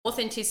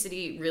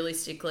Authenticity,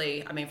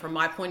 realistically, I mean, from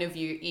my point of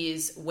view,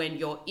 is when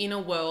your inner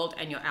world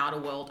and your outer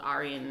world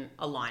are in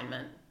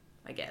alignment,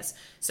 I guess.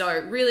 So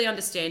really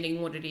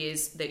understanding what it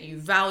is that you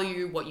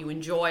value, what you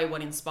enjoy,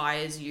 what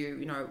inspires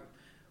you,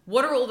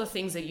 what are all the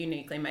things that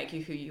uniquely make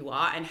you who you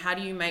are, and how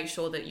do you make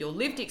sure that your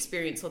lived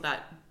experience or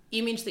that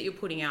image that you're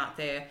putting out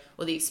there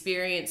or the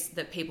experience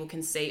that people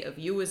can see of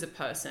you as a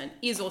person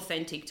is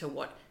authentic to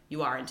what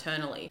you are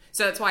internally.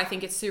 So that's why I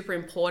think it's super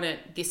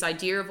important, this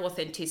idea of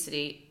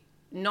authenticity,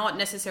 not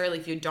necessarily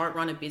if you don't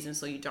run a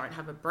business or you don't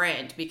have a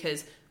brand,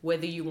 because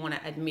whether you want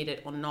to admit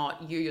it or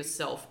not, you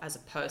yourself as a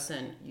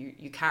person,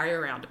 you carry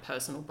around a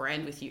personal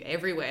brand with you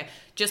everywhere,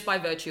 just by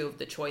virtue of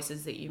the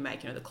choices that you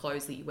make, the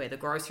clothes that you wear, the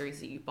groceries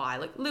that you buy,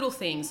 like little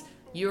things.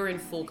 You're in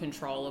full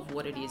control of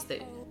what it is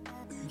that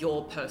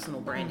your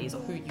personal brand is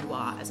or who you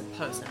are as a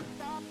person.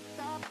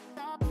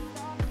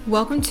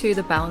 Welcome to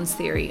The Balance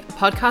Theory, a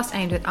podcast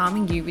aimed at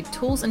arming you with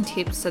tools and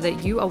tips so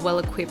that you are well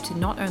equipped to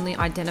not only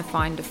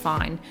identify and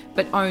define,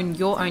 but own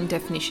your own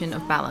definition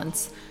of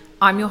balance.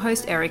 I'm your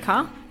host,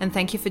 Erica, and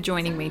thank you for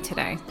joining me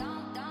today.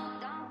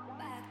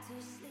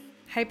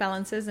 Hey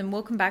Balancers, and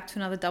welcome back to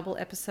another double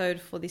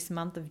episode for this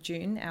month of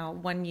June, our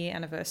 1 year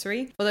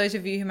anniversary. For those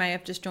of you who may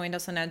have just joined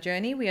us on our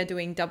journey, we are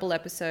doing double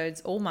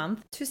episodes all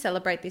month to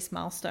celebrate this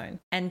milestone.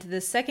 And the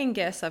second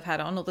guest I've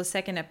had on, or the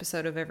second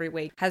episode of every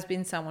week, has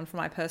been someone from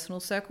my personal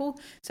circle.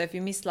 So if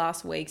you missed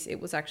last week's, it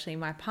was actually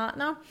my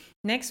partner.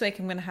 Next week,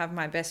 I'm going to have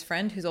my best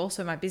friend, who's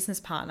also my business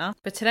partner.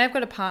 But today I've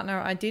got a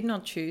partner I did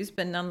not choose,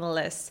 but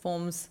nonetheless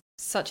forms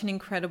such an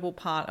incredible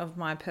part of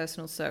my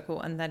personal circle,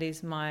 and that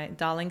is my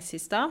darling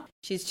sister.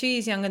 She's 2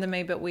 years younger than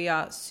me, but we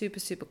are super,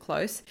 super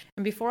close.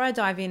 And before I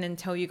dive in and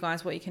tell you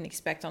guys what you can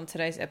expect on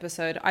today's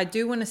episode, I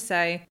do want to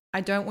say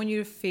I don't want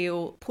you to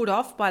feel put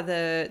off by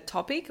the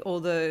topic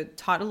or the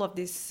title of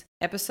this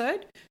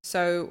episode.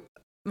 So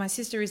my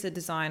sister is a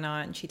designer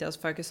and she does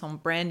focus on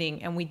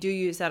branding, and we do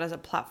use that as a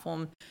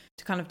platform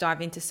to kind of dive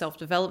into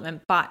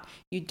self-development, but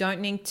you don't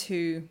need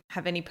to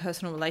have any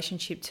personal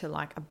relationship to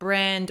like a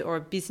brand or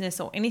a business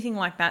or anything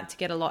like that to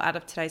get a lot out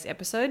of today's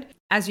episode.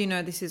 As you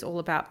know, this is all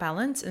about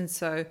balance, and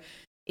so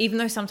even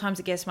though sometimes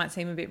the guests might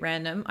seem a bit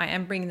random, I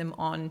am bringing them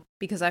on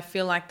because I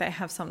feel like they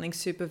have something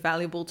super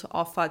valuable to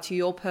offer to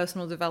your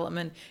personal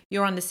development,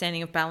 your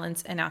understanding of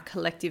balance, and our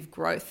collective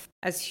growth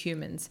as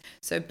humans.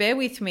 So bear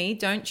with me.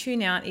 Don't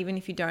tune out even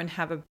if you don't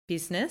have a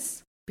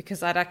business,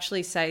 because I'd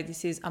actually say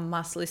this is a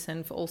must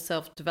listen for all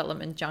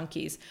self-development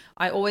junkies.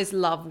 I always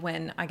love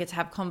when I get to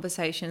have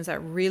conversations that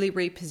really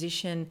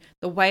reposition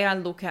the way I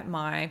look at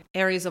my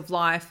areas of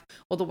life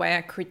or the way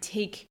I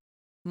critique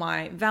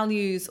my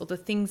values or the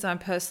things I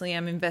personally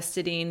am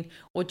invested in,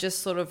 or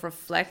just sort of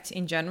reflect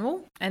in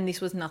general. And this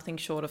was nothing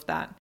short of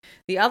that.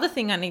 The other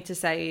thing I need to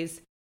say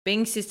is,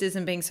 being sisters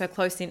and being so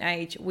close in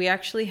age, we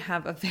actually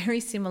have a very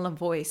similar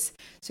voice.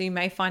 So you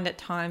may find at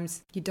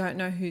times you don't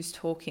know who's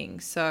talking.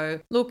 So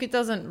look, it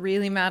doesn't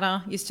really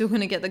matter. You're still going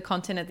to get the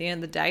content at the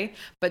end of the day,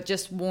 but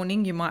just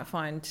warning, you might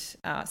find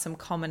some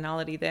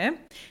commonality there.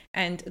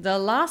 And the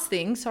last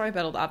thing, sorry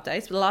about all the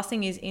updates, but the last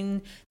thing is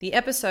in the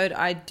episode,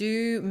 I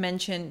do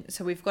mention,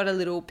 so we've got a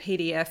little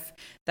PDF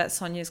that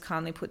Sonia's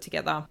kindly put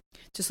together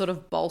to sort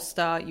of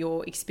bolster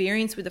your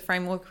experience with the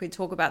framework we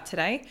talk about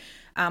today.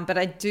 But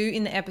I do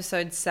in the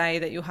episode say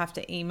that you'll have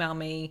to email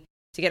me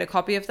to get a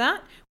copy of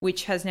that,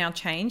 which has now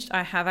changed.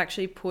 I have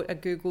actually put a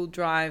Google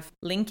Drive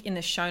link in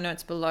the show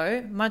notes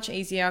below. Much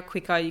easier,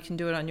 quicker. You can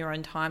do it on your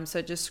own time.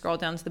 So just scroll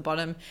down to the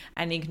bottom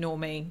and ignore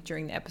me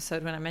during the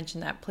episode when I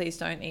mention that. Please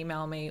don't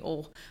email me,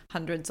 all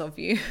hundreds of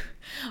you.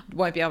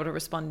 Won't be able to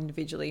respond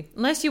individually.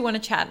 Unless you want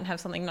to chat and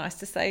have something nice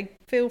to say,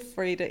 feel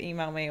free to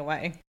email me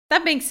away.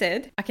 That being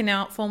said, I can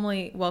now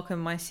formally welcome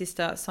my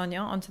sister Sonia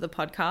onto the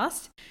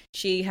podcast.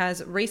 She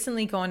has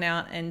recently gone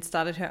out and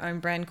started her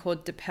own brand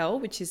called De Pelle,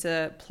 which is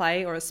a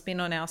play or a spin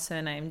on our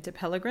surname De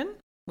Pellegrin,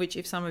 which,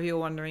 if some of you are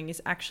wondering,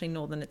 is actually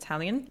Northern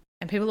Italian.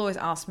 And people always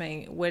ask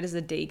me, where does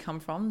the D come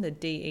from? The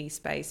DE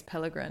space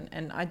Pellegrin.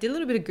 And I did a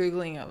little bit of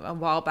Googling a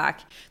while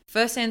back.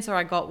 First answer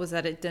I got was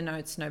that it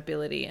denotes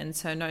nobility. And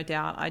so no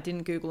doubt I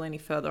didn't Google any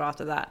further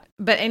after that.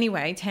 But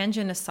anyway,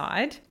 tangent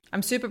aside,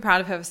 I'm super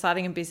proud of her for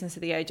starting a business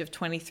at the age of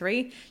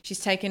 23. She's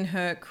taken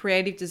her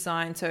creative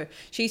design. So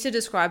she used to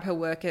describe her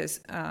work as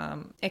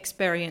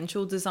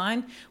experiential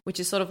design, which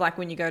is sort of like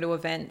when you go to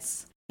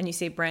events and you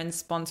see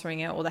brands sponsoring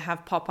it, or they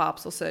have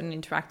pop-ups or certain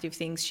interactive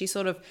things. She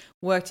sort of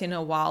worked in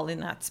a while in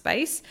that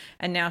space,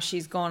 and now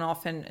she's gone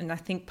off and I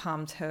think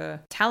palmed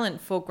her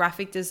talent for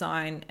graphic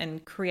design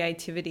and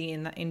creativity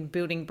in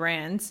building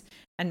brands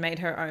and made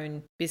her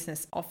own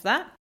business off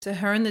that. So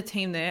her and the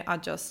team there are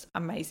just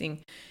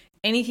amazing.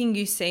 Anything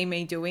you see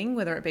me doing,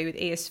 whether it be with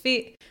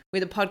ESFit,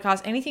 with a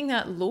podcast, anything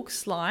that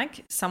looks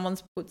like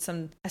someone's put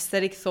some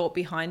aesthetic thought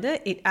behind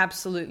it, it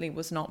absolutely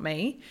was not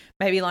me.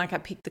 Maybe like I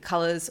picked the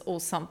colors or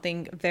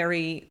something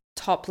very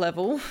top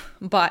level,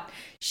 but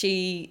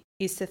she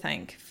is to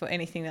thank for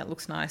anything that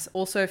looks nice.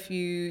 Also, if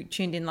you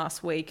tuned in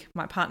last week,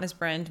 my partner's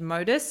brand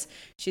Modus,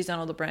 she's done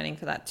all the branding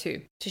for that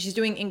too. So she's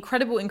doing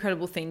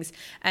incredible things.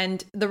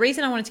 And the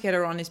reason I wanted to get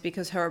her on is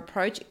because her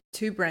approach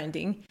to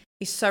branding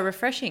is so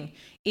refreshing.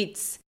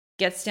 It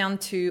gets down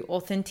to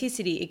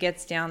authenticity. It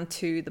gets down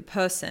to the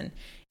person.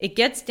 It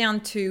gets down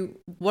to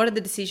what are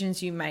the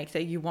decisions you make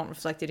that you want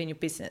reflected in your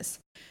business.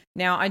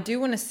 Now, I do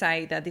want to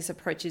say that this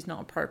approach is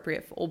not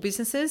appropriate for all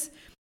businesses.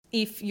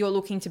 If you're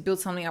looking to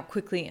build something up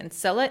quickly and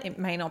sell it, it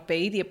may not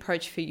be the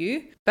approach for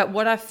you. But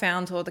what I've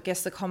found, or I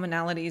guess the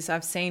commonalities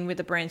I've seen with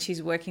the brands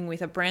she's working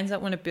with, are brands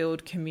that want to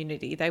build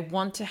community. They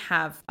want to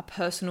have a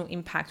personal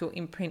impact or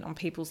imprint on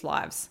people's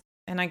lives.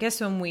 And I guess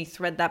when we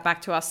thread that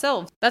back to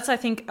ourselves, that's, I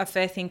think, a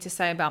fair thing to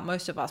say about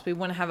most of us. We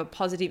want to have a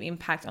positive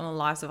impact on the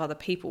lives of other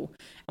people,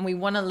 and we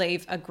want to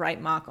leave a great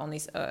mark on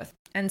this earth.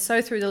 And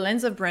so through the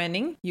lens of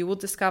branding, you will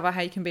discover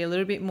how you can be a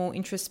little bit more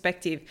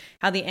introspective,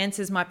 how the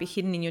answers might be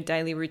hidden in your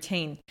daily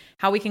routine,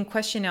 how we can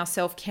question our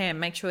self-care,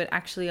 make sure it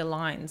actually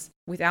aligns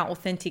with our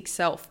authentic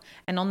self.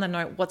 And on the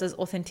note, what does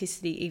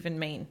authenticity even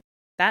mean?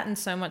 That and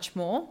so much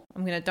more.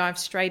 I'm going to dive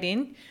straight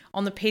in.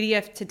 On the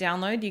PDF to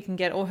download, you can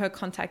get all her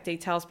contact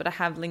details, but I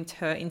have linked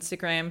her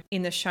Instagram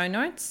in the show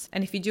notes.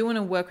 And if you do want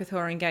to work with her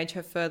or engage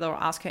her further or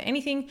ask her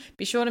anything,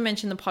 be sure to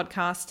mention the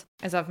podcast,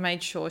 as I've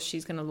made sure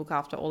she's going to look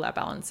after all our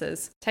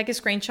balances. Take a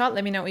screenshot.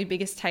 Let me know what your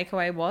biggest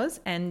takeaway was.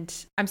 And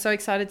I'm so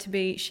excited to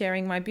be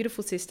sharing my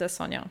beautiful sister,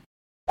 Sonia.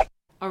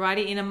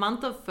 Alrighty, in a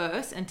month of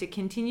first, and to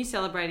continue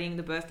celebrating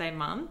the birthday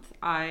month,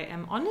 I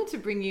am honoured to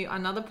bring you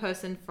another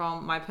person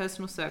from my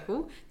personal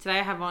circle. Today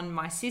I have on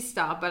my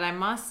sister, but I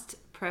must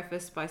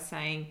preface by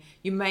saying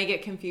you may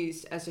get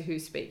confused as to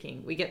who's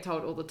speaking. We get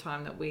told all the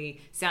time that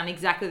we sound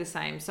exactly the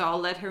same, so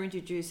I'll let her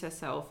introduce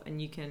herself and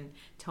you can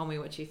tell me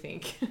what you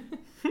think.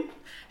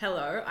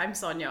 Hello, I'm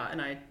Sonia, and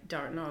I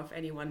don't know if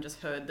anyone just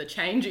heard the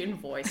change in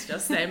voice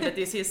just then, but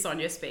this is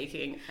Sonia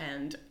speaking,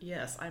 and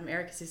yes, I'm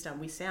Erica's sister.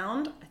 We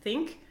sound, I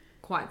think,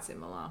 quite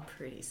similar.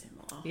 Pretty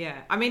similar.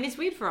 Yeah. I mean, it's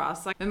weird for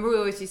us. Like, remember we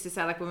always used to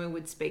say, like, when we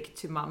would speak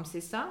to mum's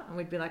sister, and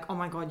we'd be like, oh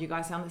my God, you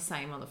guys sound the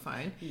same on the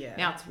phone. Yeah.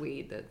 Now it's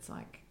weird that it's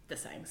like the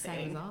same as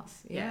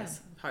us. Yeah.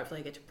 Yes.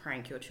 Hopefully I get to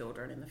prank your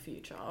children in the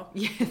future.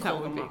 Yeah,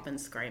 Call them up and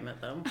scream at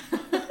them.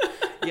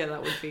 Yeah,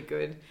 that would be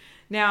good.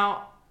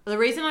 Now, the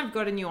reason I've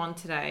gotten you on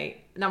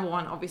today, number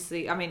one,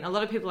 obviously, I mean, a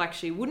lot of people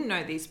actually wouldn't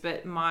know this,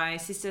 but my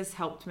sister's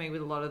helped me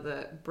with a lot of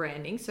the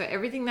branding. So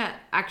everything that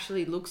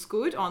actually looks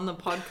good on the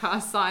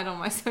podcast side, on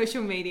my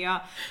social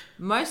media,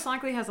 most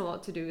likely has a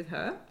lot to do with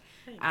her.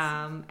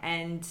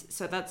 And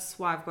so that's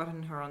why I've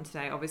gotten her on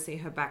today. Obviously,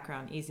 her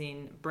background is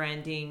in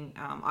branding.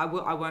 I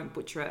won't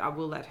butcher it. I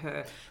will let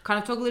her kind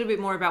of talk a little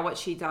bit more about what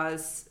she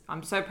does.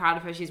 I'm so proud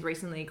of her. She's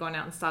recently gone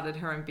out and started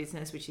her own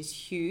business, which is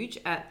huge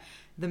at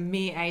the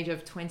mere age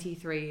of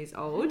 23 years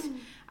old.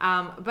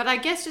 But I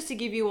guess just to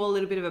give you all a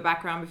little bit of a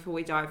background before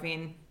we dive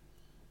in,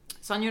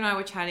 Sonia and I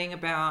were chatting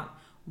about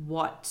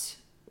what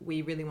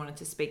we really wanted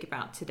to speak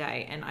about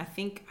today. And I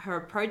think her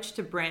approach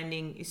to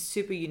branding is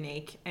super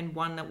unique and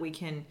one that we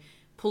can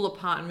pull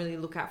apart and really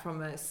look at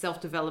from a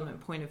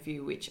self-development point of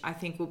view, which I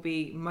think will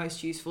be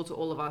most useful to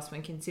all of us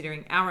when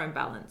considering our own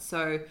balance.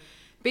 So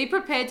be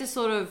prepared to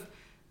sort of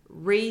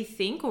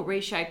rethink or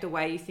reshape the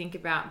way you think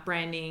about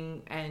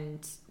branding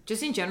and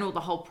just in general,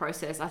 the whole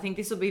process. I think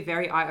this will be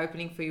very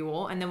eye-opening for you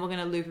all. And then we're going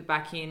to loop it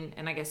back in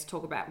and I guess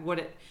talk about what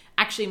it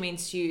actually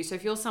means to you. So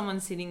if you're someone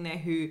sitting there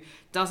who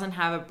doesn't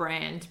have a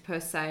brand per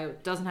se, or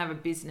doesn't have a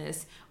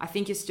business, I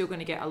think you're still going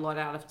to get a lot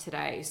out of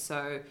today.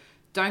 So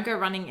don't go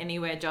running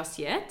anywhere just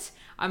yet.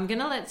 I'm going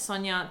to let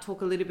Sonia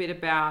talk a little bit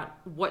about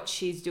what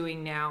she's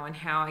doing now and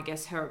how I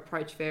guess her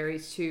approach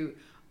varies to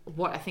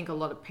what I think a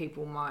lot of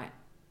people might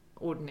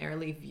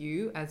ordinarily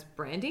view as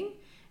branding.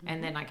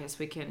 And then I guess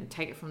we can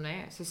take it from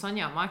there. So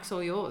Sonia, mic's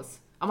all yours.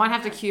 I might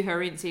have to cue her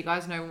in so you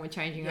guys know when we're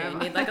changing over.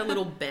 You need like a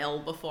little bell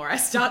before I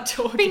start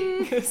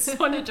talking.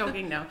 Sonia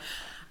talking now.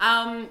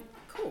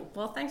 Cool.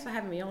 Well, thanks for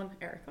having me on,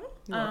 Erica.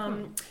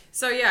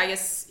 So yeah, I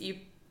guess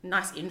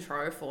nice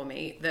intro for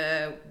me.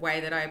 The way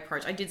that I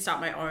approach, I did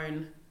start my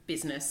own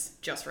business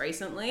just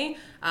recently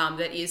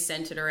that is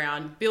centered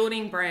around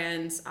building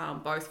brands,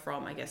 both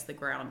from, I guess, the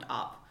ground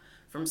up,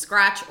 from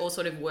scratch, or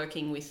sort of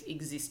working with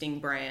existing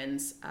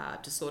brands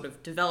to sort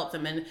of develop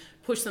them and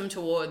push them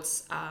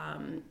towards,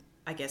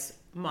 I guess,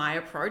 my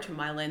approach and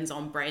my lens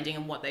on branding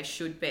and what they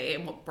should be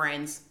and what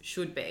brands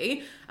should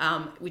be,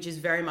 which is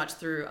very much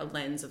through a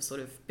lens of sort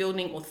of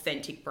building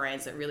authentic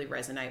brands that really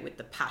resonate with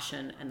the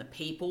passion and the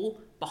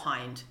people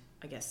behind,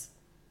 I guess,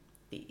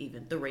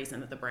 the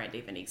reason that the brand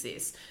even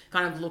exists.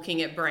 Kind of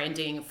looking at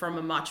branding from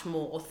a much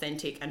more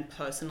authentic and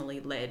personally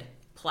led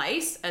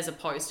place, as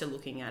opposed to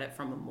looking at it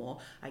from a more,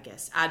 I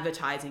guess,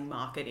 advertising,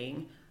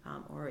 marketing,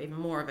 or even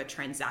more of a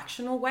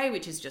transactional way,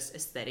 which is just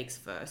aesthetics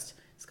first.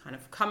 It's kind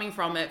of coming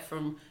from it,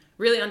 from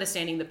really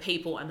understanding the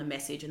people and the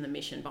message and the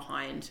mission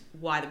behind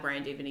why the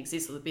brand even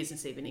exists or the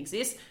business even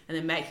exists, and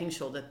then making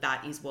sure that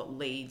that is what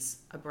leads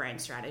a brand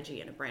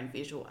strategy and a brand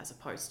visual, as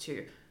opposed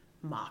to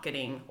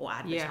marketing or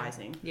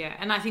advertising. Yeah.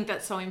 And I think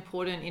that's so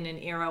important in an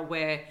era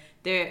where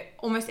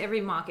almost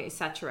every market is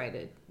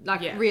saturated.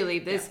 Really,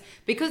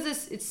 because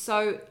it's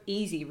so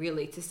easy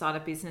really to start a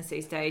business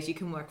these days. You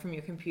can work from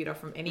your computer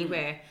from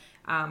anywhere.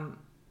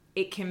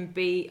 it can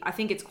be, I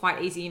think it's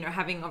quite easy,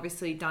 having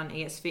obviously done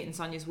ES Fit, and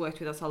Sonia's worked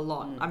with us a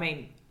lot. I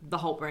mean, the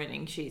whole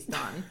branding she's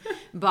done.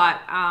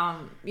 But,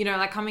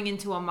 like coming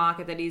into a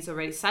market that is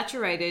already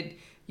saturated,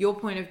 your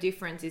point of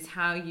difference is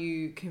how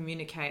you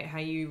communicate, how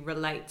you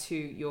relate to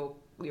your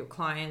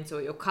clients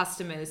or your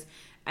customers.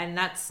 And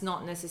that's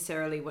not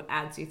necessarily what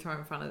ads you throw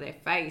in front of their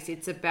face.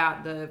 It's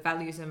about the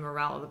values and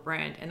morale of the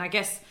brand. And I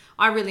guess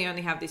I really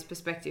only have this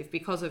perspective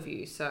because of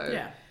you.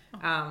 So,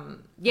 so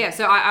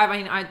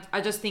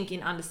I just think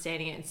in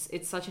understanding it,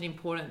 it's such an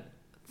important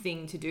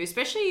thing to do,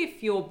 especially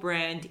if your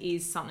brand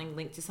is something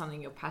linked to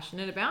something you're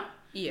passionate about.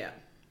 Yeah.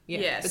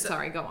 But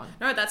sorry, go on.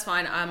 No, that's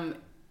fine.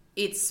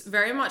 It's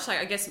very much like,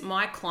 I guess,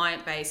 my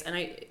client base,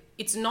 and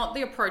it's not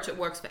the approach that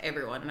works for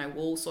everyone. And I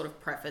will sort of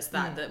preface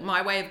that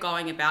my way of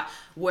going about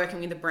working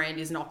with a brand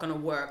is not going to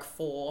work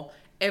for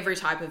every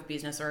type of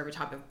business or every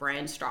type of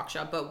brand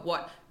structure. But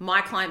what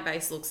my client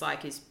base looks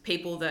like is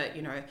people that,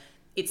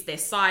 it's their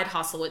side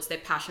hustle, it's their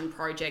passion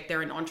project,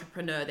 they're an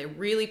entrepreneur, they're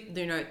really,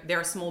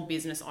 they're a small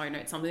business owner,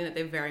 it's something that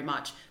they're very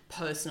much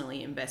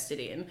personally invested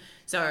in.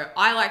 So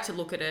I like to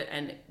look at it,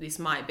 and this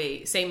might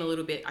seem a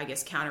little bit, I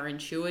guess,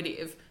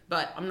 counterintuitive,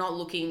 but I'm not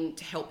looking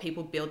to help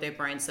people build their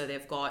brand so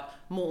they've got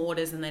more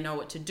orders than they know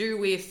what to do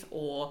with,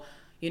 or,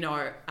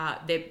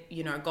 they've,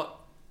 got,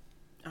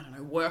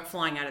 work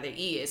flying out of their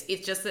ears.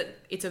 It's just that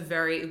it's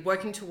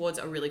working towards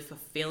a really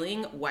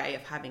fulfilling way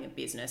of having a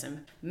business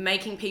and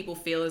making people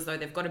feel as though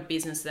they've got a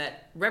business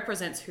that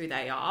represents who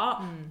they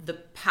are, the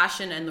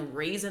passion and the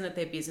reason that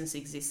their business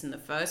exists in the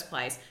first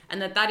place,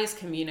 and that is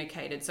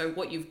communicated. So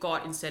what you've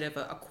got, instead of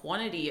a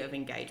quantity of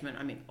engagement,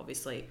 I mean,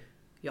 obviously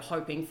you're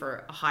hoping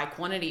for a high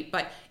quantity,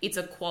 but it's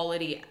a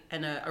quality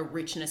and a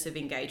richness of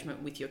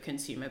engagement with your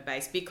consumer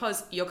base,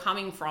 because you're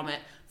coming from it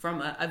from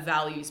a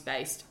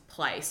values-based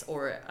place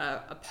or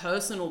a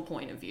personal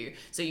point of view.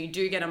 So you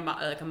do get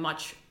a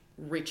much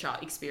richer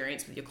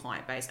experience with your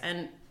client base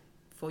and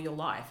for your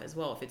life as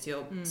well. If it's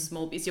your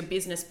it's your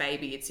business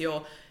baby, it's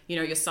your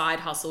your side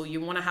hustle,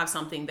 you want to have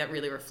something that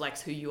really reflects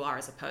who you are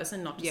as a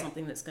person, not just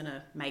something that's going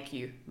to make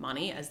you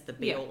money as the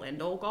be all end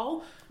all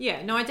goal.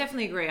 Yeah, no, I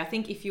definitely agree. I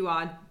think if you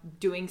are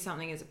doing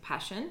something as a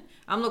passion,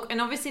 look,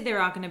 and obviously there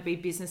are going to be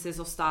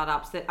businesses or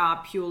startups that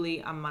are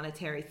purely a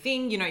monetary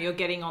thing. You're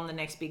getting on the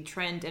next big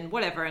trend and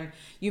whatever, and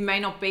you may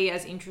not be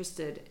as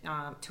interested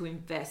to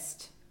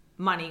invest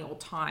money or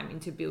time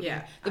into building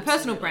the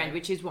personal brand,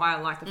 which is why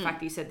I like the fact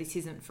that you said this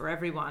isn't for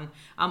everyone.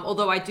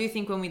 Although I do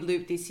think when we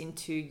loop this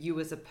into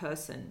you as a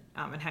person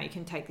and how you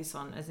can take this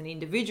on as an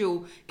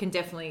individual can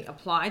definitely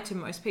apply to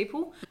most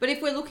people. But if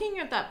we're looking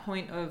at that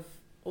point of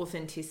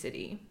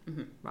authenticity,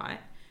 right?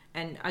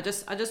 And I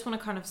just want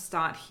to kind of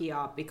start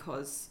here,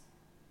 because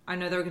I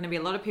know there are going to be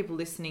a lot of people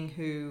listening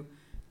who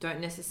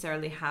don't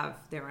necessarily have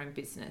their own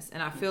business.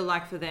 And I feel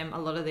like for them, a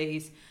lot of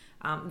these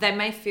they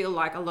may feel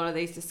like a lot of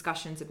these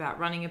discussions about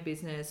running a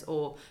business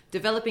or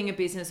developing a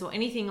business or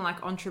anything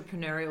like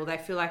entrepreneurial, they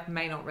feel like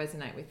may not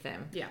resonate with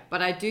them. Yeah.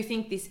 But I do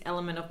think this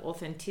element of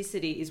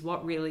authenticity is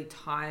what really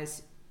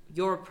ties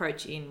your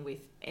approach in with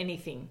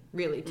anything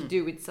really to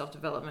do with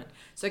self-development.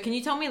 So can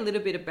you tell me a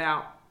little bit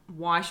about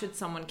why should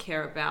someone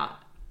care about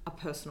a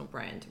personal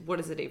brand? What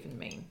does it even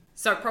mean?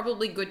 So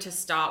probably good to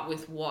start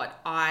with what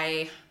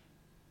I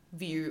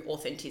view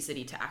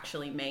authenticity to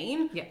actually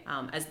mean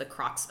as the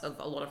crux of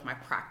a lot of my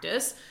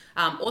practice.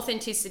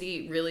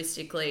 Authenticity,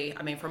 realistically,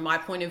 I mean, from my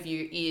point of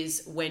view,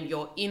 is when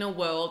your inner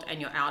world and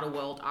your outer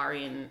world are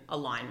in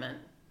alignment,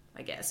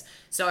 I guess.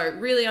 So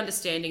really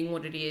understanding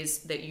what it is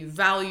that you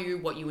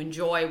value, what you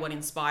enjoy, what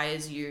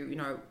inspires you,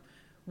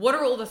 what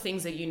are all the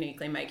things that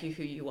uniquely make you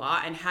who you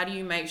are, and how do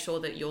you make sure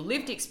that your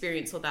lived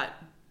experience or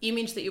that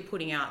image that you're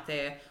putting out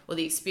there or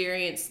the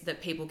experience that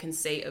people can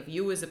see of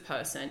you as a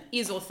person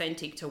is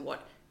authentic to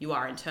what you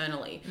are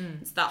internally.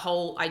 It's that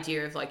whole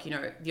idea of like,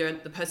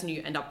 the person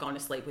you end up going to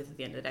sleep with at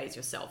the end of the day is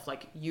yourself.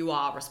 Like, you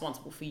are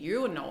responsible for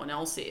you and no one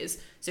else is.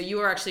 So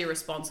you are actually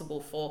responsible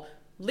for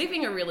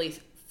living a really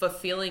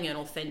fulfilling and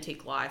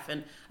authentic life.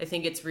 And I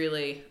think it's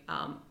really,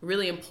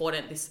 really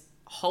important, this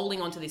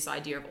holding on to this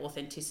idea of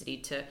authenticity,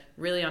 to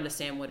really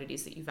understand what it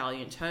is that you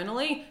value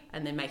internally,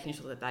 and then making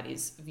sure that that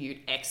is viewed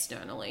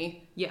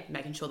externally. Yeah.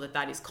 Making sure that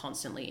that is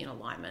constantly in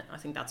alignment. I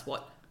think that's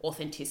what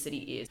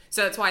authenticity is.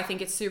 So that's why I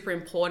think it's super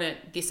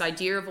important, this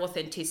idea of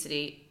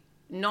authenticity,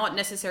 not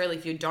necessarily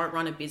if you don't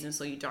run a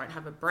business or you don't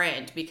have a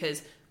brand,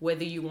 because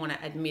whether you want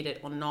to admit it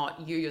or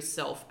not, you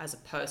yourself as a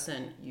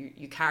person,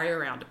 you carry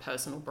around a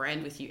personal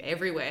brand with you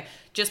everywhere,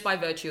 just by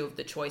virtue of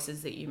the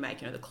choices that you make,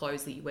 the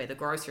clothes that you wear, the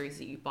groceries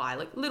that you buy,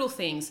 like little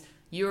things.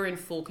 You're in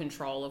full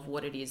control of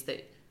what it is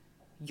that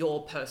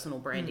your personal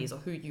brand is, or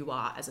who you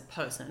are as a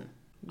person.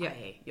 Yeah,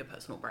 your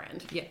personal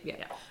brand. Yeah.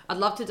 I'd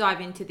love to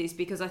dive into this,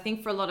 because I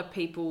think for a lot of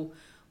people,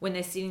 when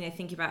they're sitting there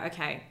thinking about,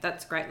 okay,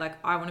 that's great, like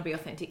I want to be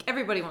authentic.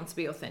 Everybody wants to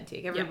be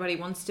authentic. Everybody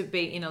wants to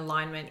be in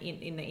alignment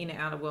in the inner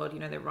outer world,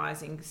 the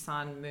rising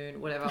sun, moon,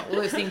 whatever, all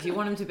those things. You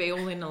want them to be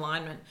all in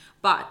alignment.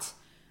 But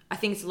I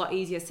think it's a lot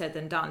easier said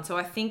than done. So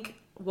I think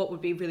what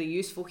would be really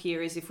useful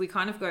here is if we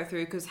kind of go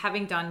through, because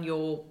having done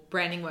your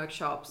branding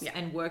workshops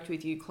and worked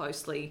with you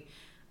closely,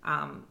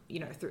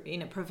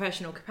 in a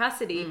professional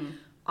capacity,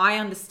 I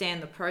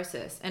understand the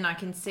process, and I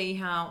can see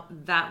how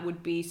that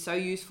would be so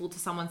useful to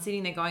someone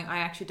sitting there going, I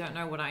actually don't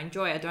know what I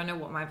enjoy. I don't know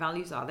what my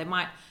values are. They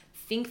might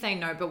think they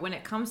know, but when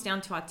it comes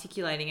down to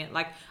articulating it,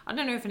 like, I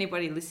don't know if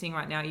anybody listening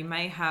right now, you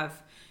may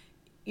have,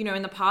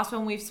 in the past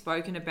when we've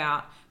spoken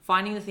about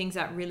finding the things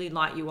that really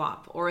light you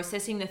up or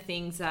assessing the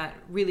things that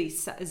really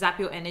zap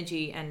your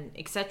energy and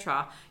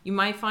etc., you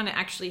may find it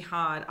actually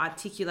hard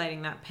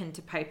articulating that pen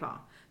to paper.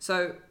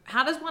 So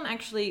how does one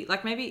actually,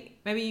 like, maybe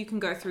you can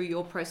go through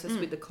your process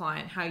with the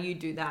client, how you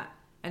do that,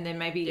 and then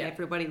maybe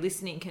everybody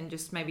listening can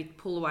just maybe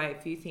pull away a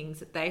few things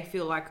that they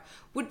feel like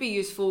would be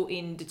useful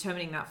in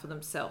determining that for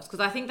themselves. Because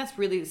I think that's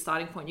really the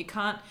starting point. You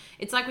can't,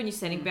 it's like when you're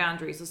setting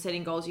boundaries or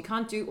setting goals, you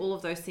can't do all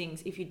of those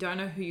things if you don't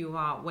know who you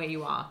are, where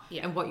you are,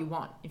 and what you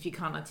want, if you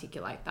can't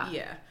articulate that.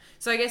 Yeah.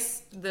 So I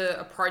guess the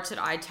approach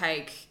that I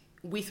take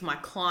with my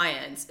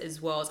clients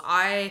as well as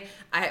I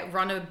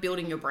run a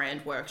building your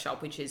brand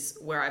workshop, which is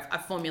where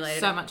I've formulated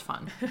so much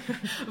fun.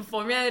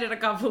 formulated a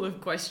couple of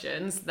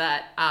questions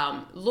that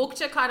look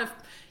to kind of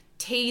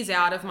tease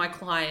out of my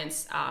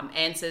clients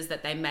answers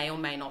that they may or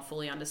may not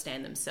fully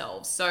understand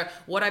themselves. So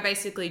what I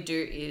basically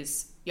do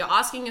is you're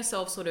asking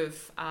yourself sort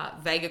of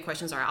vaguer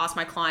questions, or I ask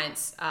my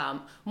clients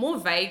more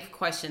vague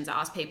questions. I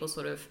ask people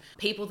sort of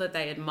people that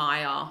they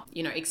admire,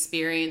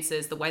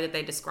 experiences, the way that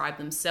they describe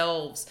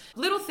themselves,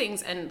 little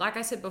things. And like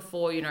I said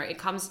before, it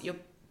comes, your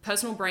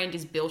personal brand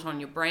is built on,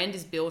 your brand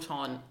is built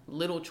on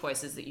little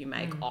choices that you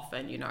make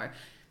often,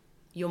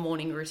 your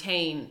morning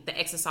routine, the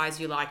exercise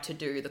you like to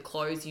do, the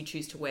clothes you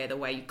choose to wear, the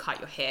way you cut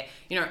your hair,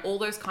 all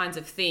those kinds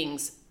of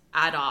things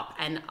add up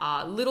and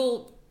are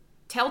little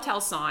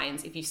telltale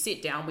signs if you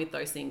sit down with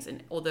those things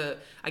or the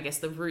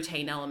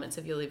routine elements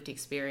of your lived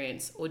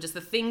experience, or just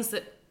the things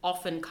that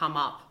often come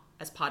up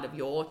as part of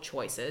your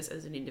choices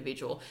as an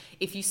individual.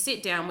 If you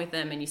sit down with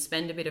them and you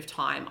spend a bit of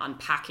time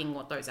unpacking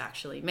what those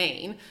actually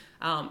mean,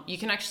 you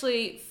can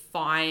actually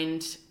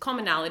find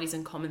commonalities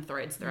and common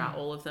threads throughout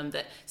all of them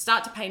that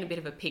start to paint a bit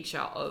of a picture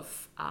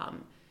of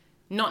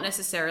not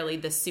necessarily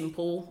the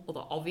simple or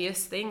the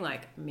obvious thing,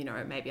 like,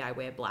 maybe I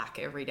wear black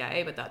every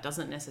day, but that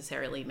doesn't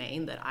necessarily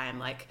mean that I am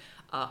like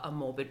a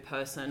morbid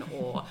person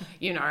or,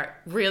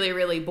 really,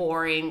 really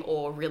boring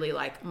or really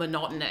like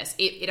monotonous.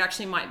 It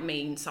actually might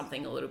mean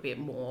something a little bit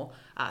more,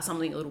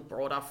 something a little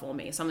broader for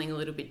me, something a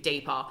little bit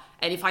deeper.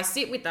 And if I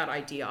sit with that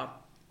idea,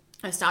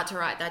 I start to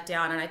write that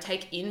down and I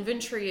take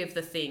inventory of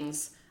the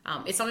things.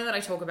 It's something that I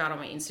talk about on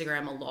my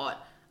Instagram a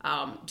lot,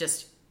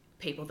 just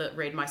people that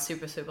read my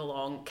super, super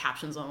long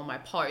captions on all my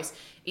posts,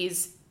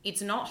 is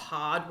it's not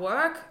hard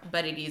work,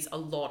 but it is a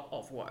lot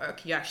of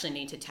work. You actually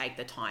need to take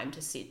the time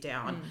to sit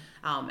down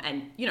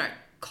and,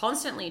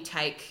 constantly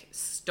take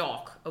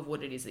stock of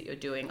what it is that you're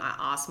doing. I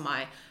ask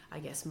my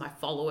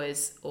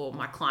followers or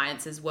my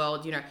clients as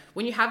well,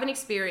 when you have an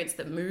experience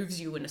that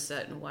moves you in a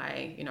certain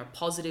way,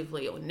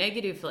 positively or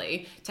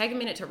negatively, take a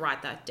minute to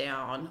write that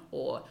down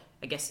or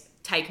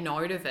take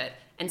note of it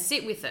and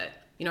sit with it.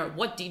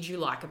 What did you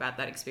like about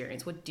that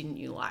experience? What didn't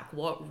you like?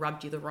 What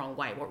rubbed you the wrong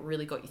way? What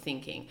really got you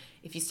thinking?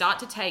 If you start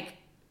to take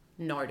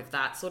note of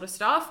that sort of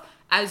stuff,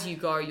 as you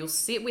go, you'll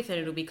sit with it.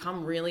 It'll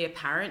become really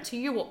apparent to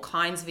you what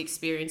kinds of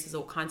experiences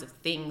or kinds of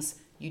things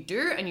you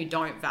do and you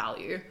don't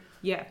value.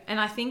 Yeah.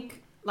 And I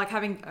think, like,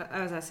 having,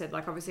 as I said,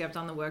 like, obviously I've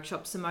done the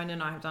workshop. Simone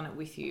and I have done it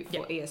with you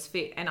for ES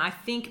Fit. And I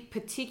think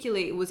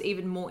particularly it was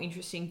even more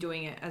interesting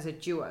doing it as a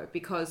duo,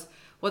 because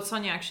what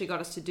Sonia actually got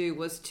us to do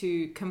was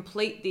to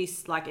complete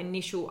this like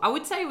initial, I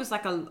would say it was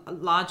like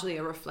largely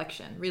a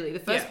reflection, really. The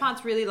first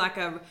part's really like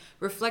a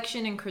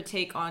reflection and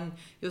critique on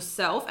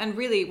yourself. And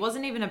really it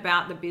wasn't even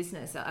about the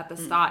business at the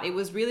start. It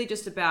was really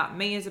just about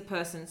me as a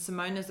person,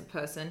 Simone as a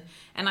person.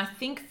 And I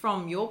think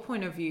from your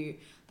point of view,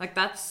 like,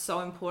 that's so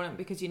important,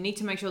 because you need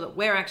to make sure that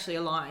we're actually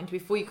aligned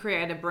before you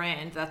create a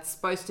brand that's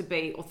supposed to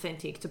be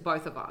authentic to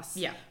both of us.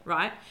 Yeah.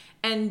 Right?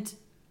 And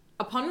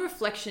upon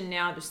reflection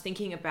now, just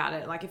thinking about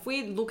it, like, if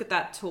we look at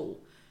that tool,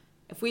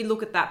 if we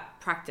look at that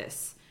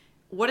practice,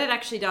 what it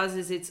actually does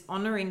is it's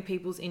honoring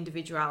people's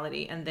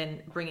individuality and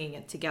then bringing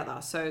it together.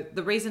 So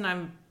the reason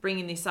I'm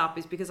bringing this up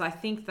is because I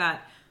think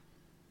that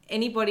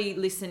anybody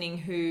listening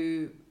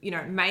who,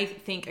 may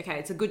think, okay,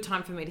 it's a good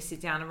time for me to sit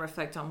down and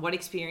reflect on what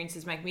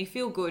experiences make me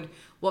feel good,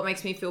 what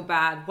makes me feel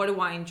bad, what do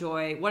I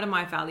enjoy, what are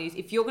my values.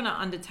 If you're going to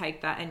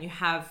undertake that and you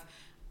have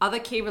other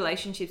key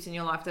relationships in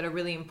your life that are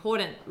really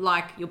important,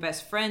 like your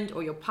best friend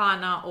or your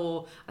partner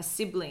or a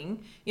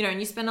sibling, and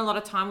you spend a lot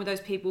of time with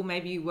those people,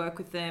 maybe you work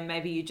with them,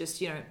 maybe you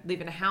just, live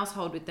in a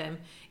household with them.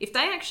 If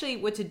they actually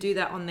were to do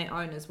that on their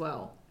own as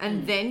well,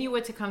 and then you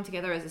were to come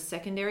together as a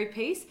secondary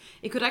piece,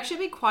 it could actually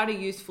be quite a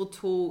useful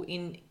tool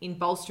in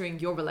bolstering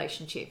your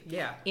relationship.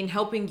 Yeah. In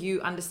helping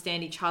you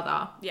understand each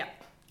other. Yeah.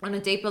 On a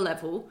deeper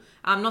level.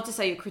 Not to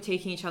say you're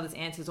critiquing each other's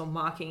answers or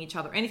marking each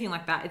other or anything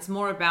like that. It's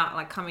more about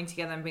like coming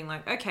together and being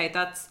like, okay,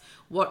 that's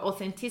what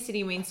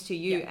authenticity means to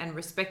you, and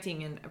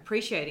respecting and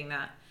appreciating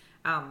that.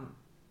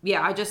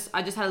 I just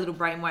had a little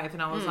brainwave,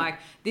 and I was like,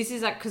 this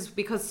is like,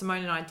 because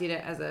Simone and I did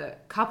it as a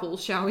couple,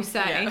 shall we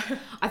say,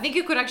 I think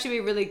it could actually be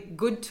a really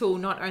good tool,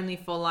 not only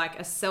for like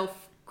a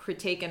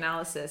self-critique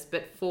analysis,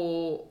 but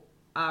for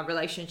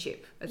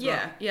relationship as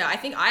well. Yeah, I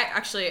think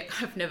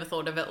I've never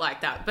thought of it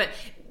like that, but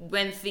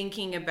when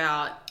thinking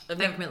about...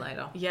 Thank me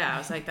later. Yeah, I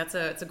was like, it's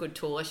a good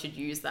tool. I should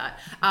use that.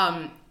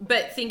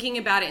 But thinking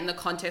about it in the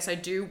context, I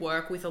do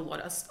work with a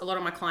lot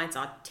of my clients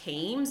are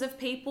teams of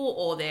people,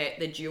 or they're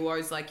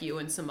duos like you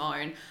and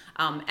Simone.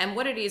 And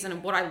what it is,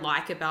 and what I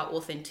like about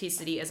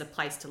authenticity as a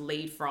place to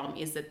lead from,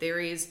 is that there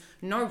is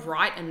no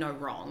right and no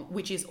wrong,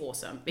 which is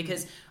awesome,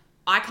 because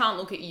I can't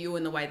look at you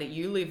in the way that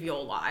you live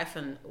your life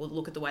and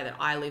look at the way that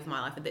I live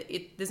my life.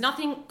 There's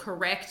nothing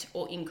correct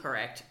or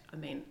incorrect. I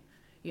mean,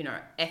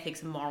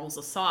 ethics and morals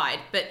aside,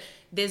 but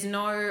there's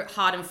no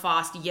hard and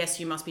fast,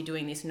 yes, you must be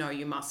doing this, no,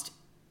 you must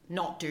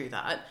not do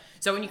that.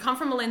 So when you come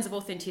from a lens of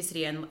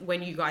authenticity, and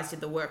when you guys did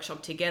the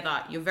workshop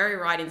together, you're very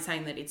right in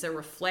saying that it's a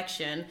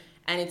reflection,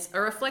 and it's a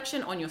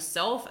reflection on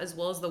yourself as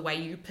well as the way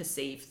you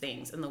perceive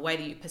things and the way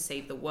that you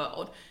perceive the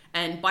world.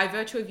 And by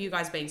virtue of you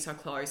guys being so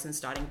close and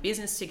starting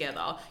business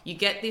together, you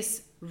get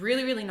this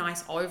really, really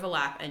nice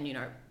overlap. And,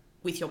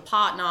 with your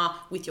partner,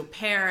 with your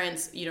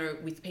parents,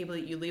 with people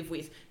that you live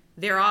with,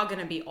 there are going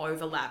to be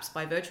overlaps.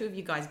 By virtue of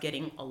you guys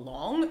getting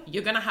along,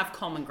 you're going to have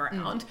common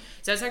ground.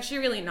 So it's actually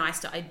really nice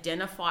to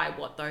identify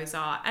what those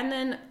are, and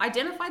then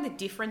identify the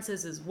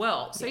differences as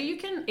well. So you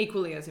can...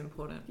 Equally as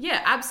important.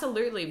 Yeah,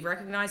 absolutely.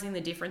 Recognizing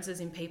the differences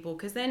in people,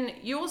 because then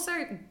you also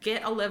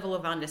get a level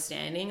of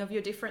understanding of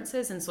your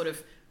differences and sort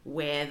of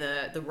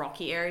where the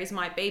rocky areas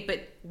might be.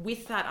 But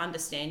with that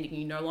understanding,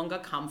 you no longer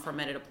come from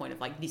it at a point of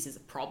like, this is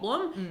a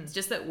problem. It's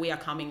just that we are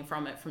coming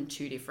from it from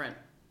two different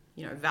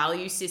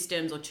value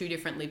systems, or two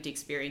different lived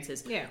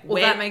experiences. Yeah.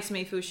 Well, that makes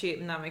me feel shit,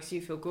 and that makes you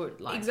feel good.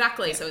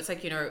 Exactly. Yeah. So it's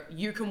like,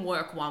 you can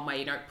work one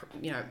way,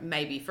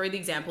 maybe for the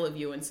example of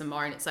you and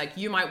Simone, it's like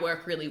you might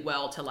work really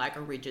well to like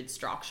a rigid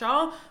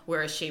structure,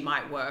 whereas she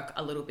might work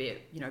a little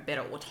bit,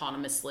 better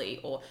autonomously.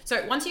 Or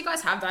so once you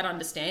guys have that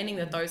understanding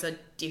that those are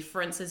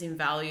differences in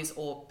values,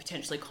 or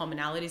potentially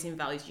commonalities in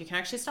values, you can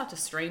actually start to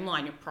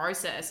streamline your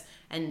process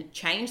and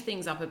change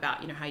things up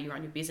about, how you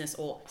run your business,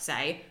 or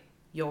say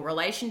your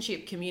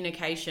relationship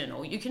communication,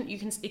 or you can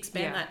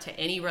expand that to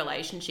any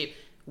relationship.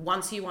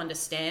 Once you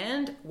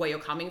understand where you're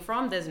coming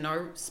from, there's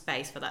no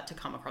space for that to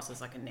come across as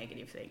like a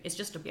negative thing. It's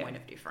just a point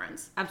of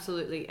difference.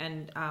 Absolutely.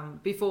 And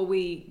before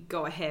we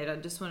go ahead, I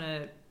just want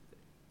to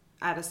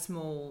add a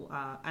small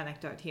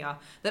anecdote here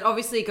that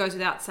obviously goes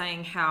without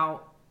saying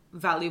how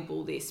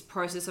valuable this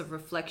process of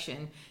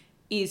reflection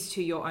is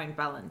to your own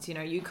balance.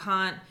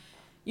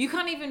 You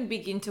can't even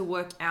begin to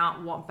work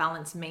out what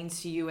balance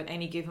means to you at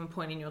any given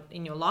point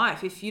in your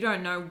life if you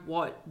don't know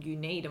what you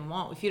need and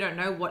want. If you don't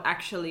know what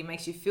actually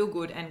makes you feel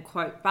good and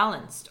quote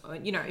balanced, or,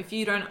 if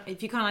you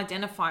can't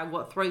identify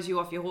what throws you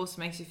off your horse,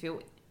 makes you feel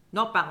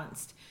not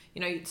balanced.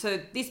 So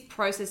this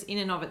process in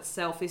and of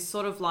itself is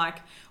sort of like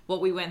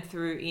what we went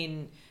through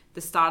in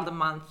the start of the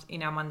month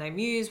in our Monday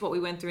Muse, what we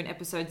went through in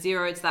episode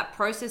 0. It's that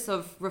process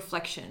of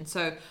reflection.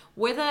 So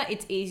whether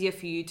it's easier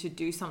for you to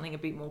do something a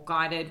bit more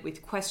guided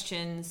with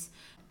questions.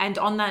 And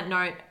on that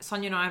note,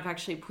 Sonia and I have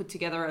actually put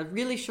together a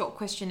really short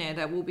questionnaire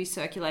that will be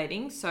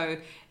circulating. So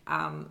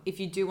if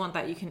you do want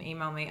that, you can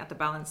email me at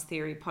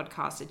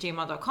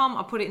thebalancetheorypodcast@gmail.com.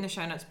 I'll put it in the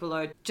show notes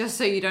below, just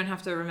so you don't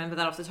have to remember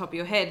that off the top of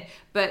your head.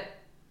 But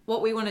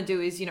what we want to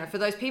do is, for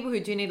those people who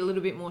do need a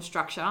little bit more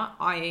structure,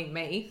 i.e.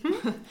 me,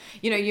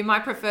 you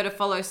might prefer to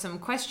follow some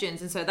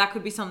questions. And so that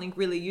could be something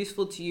really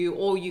useful to you,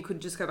 or you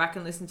could just go back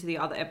and listen to the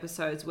other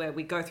episodes where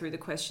we go through the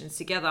questions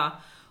together.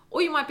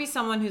 Or you might be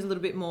someone who's a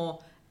little bit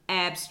more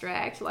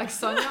abstract like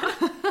Sonia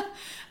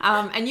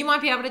and you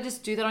might be able to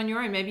just do that on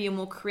your own. Maybe you're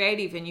more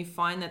creative and you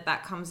find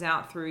that comes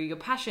out through your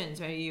passions.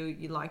 Maybe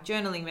you like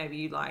journaling, maybe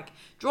you like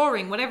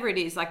drawing, whatever it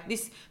is. Like,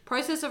 this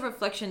process of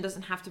reflection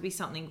doesn't have to be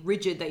something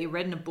rigid that you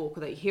read in a book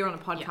or that you hear on a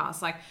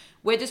podcast. Like,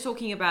 we're just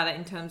talking about it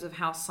in terms of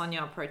how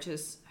Sonia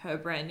approaches her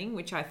branding,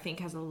 which I think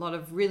has a lot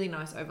of really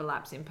nice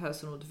overlaps in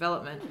personal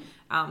development.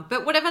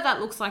 But whatever that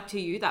looks like to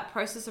you, that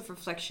process of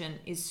reflection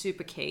is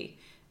super key.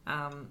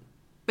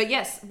 But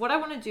yes, what I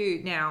want to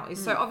do now is,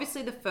 so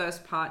obviously the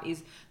first part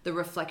is the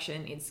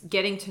reflection. It's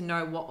getting to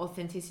know what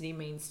authenticity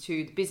means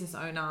to the business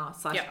owner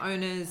 /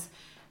 owners.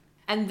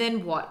 And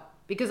then what?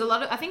 Because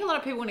I think a lot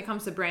of people, when it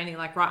comes to branding,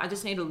 like, right, I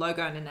just need a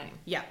logo and a name.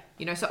 Yeah.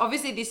 So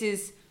obviously this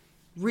is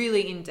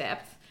really in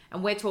depth,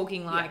 and we're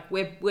talking like,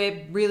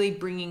 we're really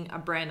bringing a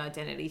brand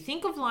identity.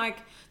 Think of like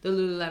the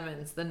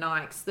Lululemons, the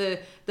Nikes,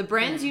 the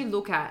brands you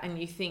look at and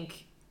you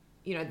think,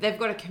 they've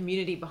got a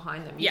community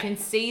behind them. You can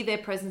see their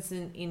presence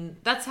in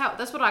that's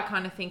what I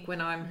kind of think when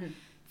I'm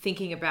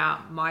thinking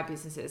about my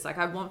businesses. Like,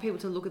 I want people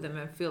to look at them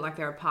and feel like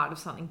they're a part of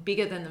something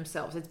bigger than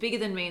themselves. It's bigger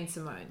than me and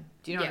Simone.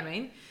 Do you know what I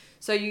mean?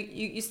 So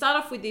you start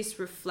off with this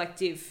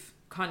reflective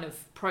kind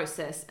of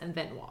process, and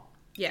then what?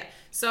 Yeah.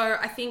 So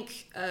I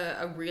think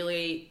a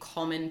really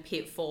common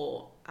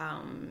pitfall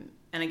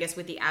and I guess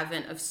with the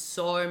advent of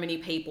so many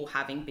people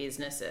having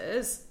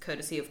businesses,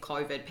 courtesy of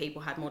COVID,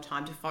 people had more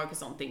time to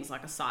focus on things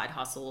like a side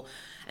hustle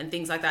and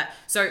things like that.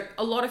 So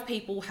a lot of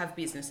people have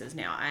businesses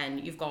now, and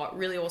you've got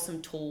really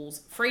awesome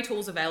tools, free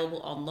tools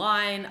available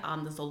online.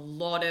 There's a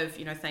lot of,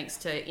 thanks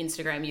to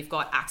Instagram, you've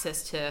got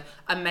access to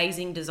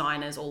amazing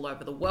designers all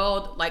over the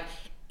world. Like,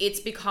 it's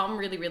become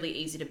really, really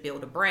easy to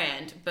build a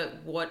brand,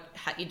 but what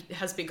it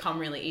has become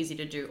really easy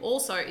to do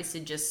also is to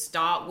just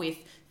start with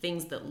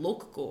things that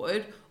look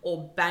good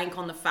or bank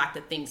on the fact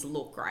that things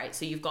look great.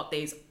 So you've got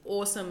these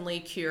awesomely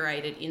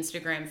curated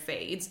Instagram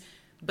feeds,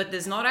 but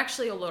there's not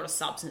actually a lot of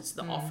substance to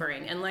the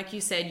offering. And like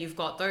you said, you've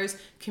got those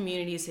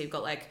communities. So you've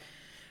got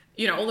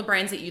all the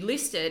brands that you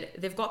listed,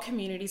 they've got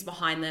communities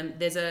behind them.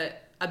 There's a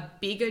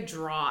bigger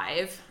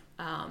drive.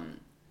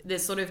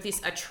 There's sort of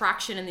this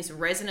attraction and this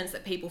resonance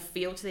that people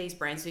feel to these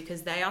brands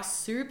because they are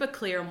super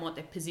clear on what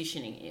their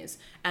positioning is.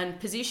 And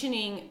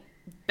positioning,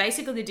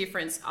 basically the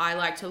difference, I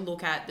like to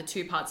look at the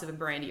two parts of a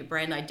brand, your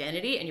brand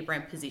identity and your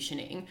brand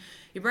positioning.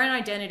 Your brand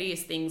identity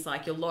is things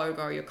like your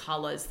logo, your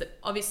colors, that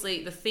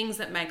obviously the things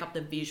that make up the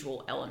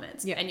visual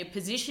elements. Yeah. And your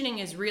positioning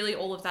is really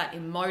all of that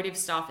emotive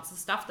stuff. It's the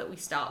stuff that we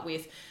start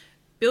with.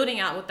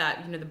 Building out what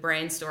that, the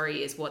brand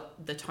story is, what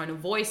the tone of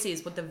voice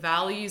is, what the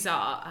values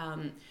are,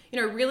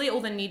 really all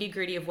the nitty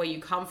gritty of where you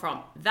come from.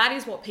 That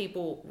is what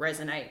people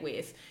resonate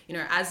with.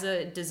 As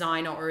a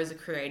designer or as a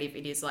creative,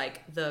 it is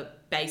like the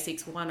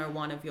basics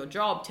 101 of your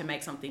job to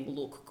make something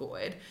look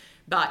good.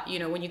 But,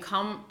 when you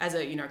come as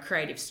a,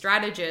 creative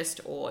strategist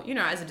or,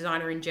 as a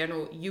designer in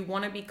general, you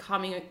want to be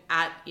coming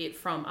at it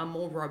from a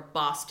more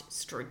robust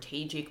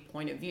strategic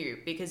point of view.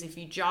 Because if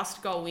you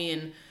just go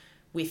in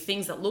with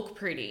things that look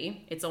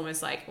pretty, it's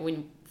almost like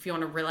if you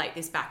want to relate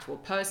this back to a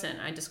person,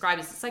 I describe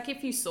this, it's like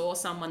if you saw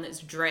someone that's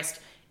dressed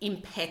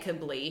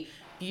impeccably,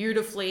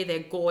 beautifully,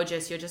 they're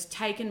gorgeous, you're just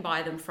taken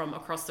by them from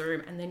across the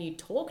room, and then you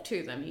talk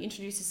to them, you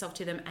introduce yourself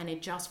to them, and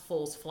it just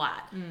falls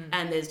flat.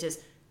 And there's just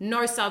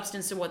no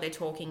substance to what they're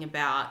talking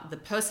about. The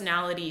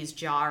personality is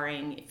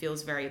jarring. It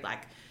feels very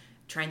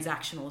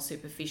transactional,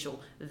 superficial.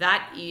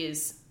 That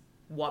is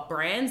what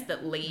brands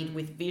that lead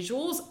with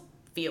visuals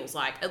feels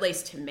like, at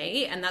least to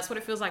me. And that's what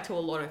it feels like to a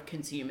lot of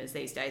consumers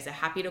these days. They're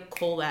happy to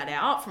call that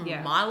out from a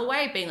mile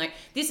away, being like,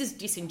 this is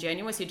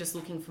disingenuous. You're just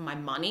looking for my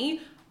money.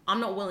 I'm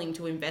not willing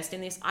to invest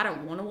in this. I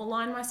don't want to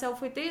align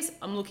myself with this.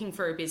 I'm looking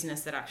for a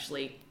business that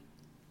actually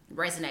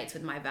resonates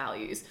with my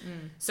values.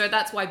 So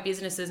that's why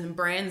businesses and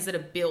brands that are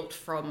built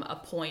from a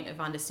point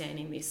of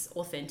understanding this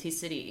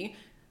authenticity,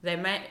 they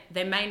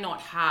may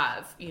not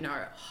have,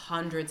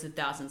 hundreds of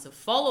thousands of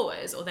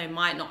followers, or they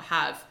might not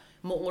have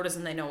more orders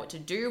than they know what to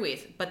do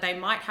with, but they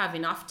might have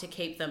enough to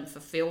keep them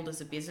fulfilled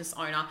as a business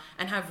owner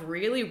and have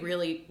really,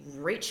 really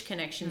rich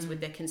connections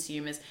with their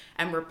consumers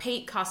and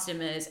repeat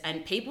customers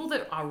and people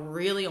that are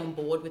really on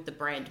board with the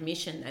brand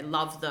mission. They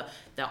love the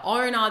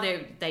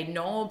owner, they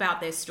know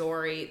about their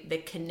story, they're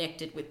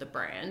connected with the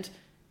brand.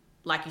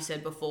 Like you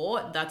said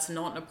before, that's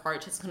not an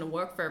approach that's going to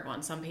work for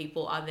everyone. Some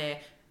people are there,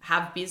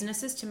 have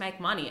businesses to make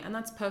money, and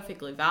that's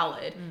perfectly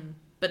valid.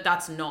 But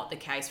that's not the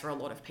case for a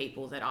lot of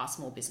people that are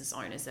small business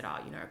owners, that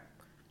are,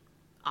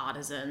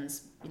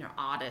 artisans,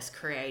 artists,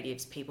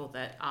 creatives, people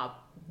that are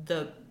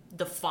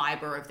the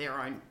fiber of their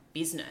own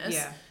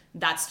business.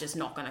 That's just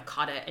not going to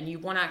cut it. And you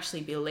want to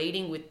actually be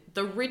leading with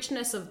the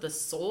richness of the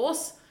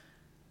source.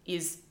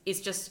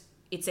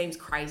 It seems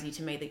crazy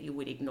to me that you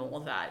would ignore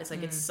that. It's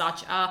like it's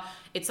such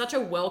a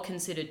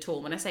well-considered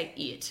tool. When I say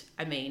it,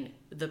 I mean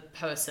the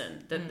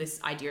person that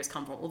this idea has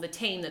come from, or the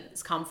team that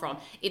it's come from.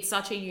 It's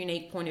such a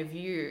unique point of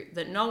view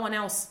that no one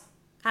else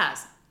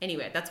has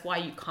anywhere. That's why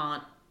you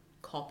can't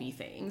copy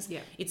things.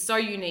 It's so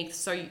unique,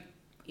 so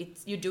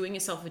you're doing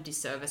yourself a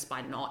disservice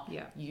by not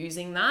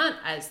using that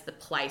as the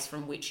place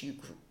from which you,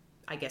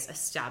 I guess,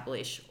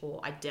 establish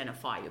or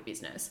identify your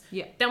business.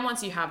 Then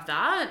once you have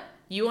that,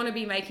 you want to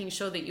be making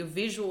sure that your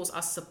visuals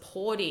are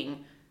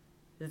supporting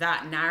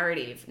that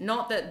narrative,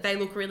 not that they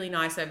look really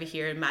nice over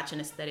here and match an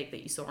aesthetic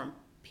that you saw on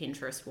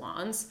Pinterest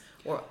once.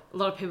 Or a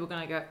lot of people are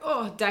going to go,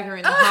 oh, dagger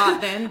in the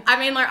heart then. I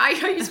mean, I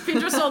use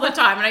Pinterest all the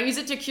time, and I use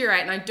it to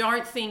curate, and I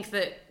don't think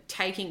that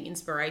taking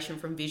inspiration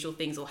from visual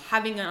things or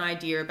having an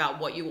idea about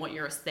what you want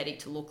your aesthetic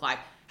to look like,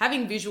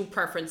 having visual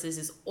preferences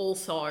is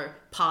also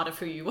part of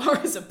who you are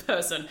as a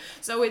person.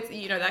 So it's,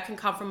 that can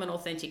come from an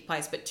authentic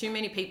place, but too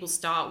many people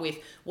start with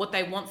what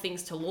they want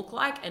things to look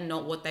like and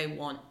not what they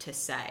want to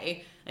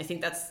say. I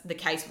think that's the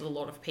case with a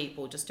lot of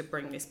people. Just to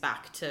bring this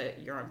back to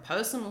your own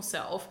personal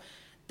self,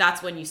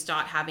 that's when you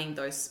start having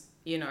those,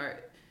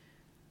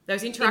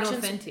 those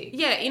interactions,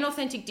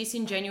 inauthentic,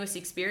 disingenuous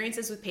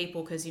experiences with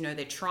people, because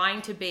they're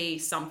trying to be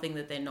something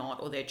that they're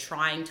not, or they're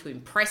trying to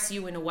impress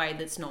you in a way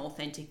that's not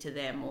authentic to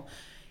them, or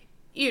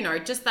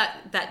just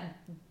that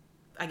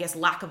I guess,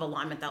 lack of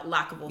alignment, that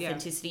lack of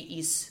authenticity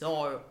is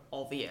so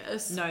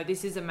obvious. No,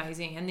 this is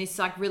amazing. And this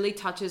like really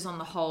touches on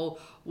the whole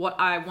what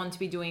I want to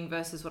be doing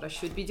versus what I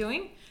should be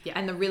doing. Yeah.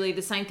 And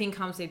the same thing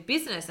comes with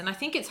business. And I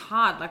think it's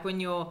hard, like when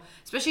you're,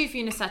 especially if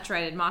you're in a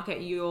saturated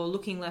market, you're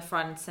looking left,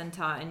 right, and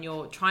center, and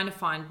you're trying to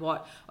find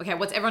what's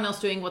everyone else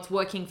doing, what's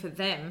working for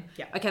them.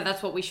 Yeah. Okay,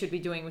 that's what we should be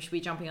doing. We should be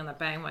jumping on that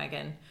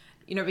bandwagon.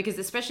 You know, because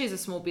especially as a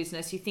small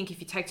business, you think if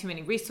you take too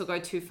many risks or go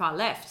too far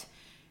left,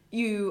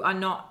 you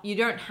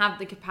don't have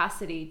the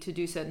capacity to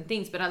do certain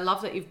things. But I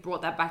love that you've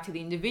brought that back to the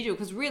individual,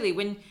 because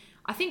really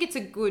I think it's a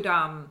good,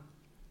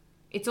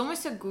 it's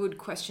almost a good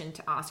question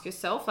to ask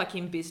yourself, like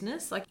in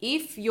business, like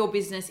if your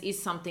business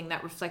is something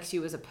that reflects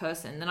you as a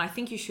person, then I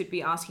think you should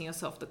be asking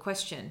yourself the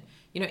question,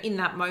 you know, in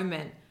that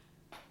moment,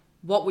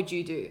 what would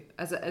you do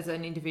as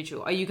an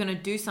individual? Are you going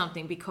to do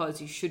something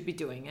because you should be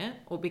doing it,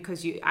 or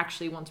because you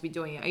actually want to be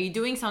doing it? Are you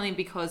doing something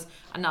because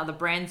another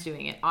brand's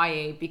doing it,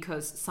 i.e.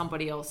 because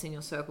somebody else in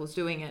your circle is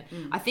doing it?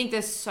 I think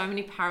there's so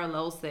many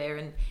parallels there.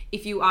 And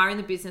if you are in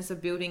the business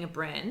of building a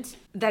brand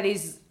that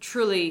is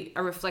truly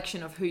a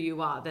reflection of who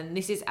you are, then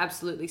this is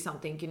absolutely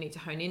something you need to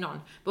hone in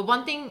on. But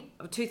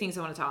two things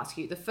I wanted to ask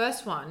you. The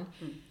first one,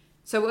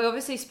 so we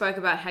obviously spoke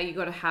about how you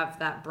got to have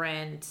that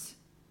brand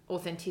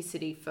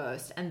authenticity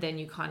first, and then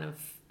you kind of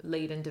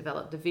lead and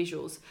develop the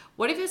visuals.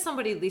 What if there's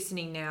somebody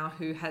listening now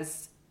who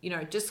has, you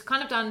know, just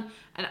kind of done,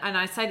 and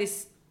I say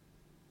this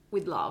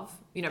with love,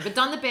 you know, but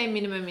done the bare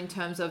minimum in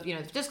terms of, you know,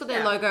 they've just got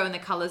their logo and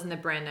their colors and their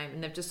brand name,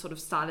 and they've just sort of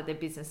started their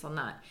business on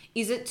that.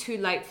 Is it too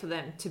late for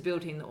them to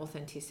build in the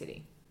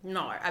authenticity?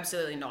 No,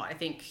 absolutely not. I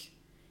think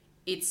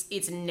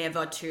it's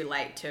never too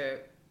late to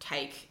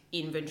take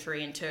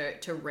inventory and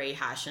to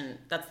rehash, and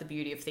that's the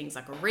beauty of things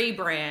like a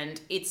rebrand.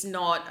 It's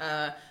not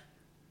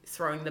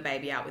throwing the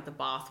baby out with the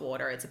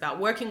bathwater. It's about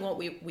working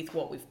with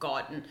what we've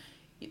got. And,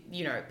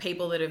 you know,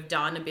 people that have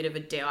done a bit of a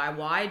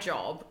DIY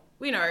job,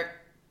 you know,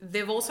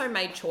 they've also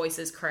made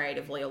choices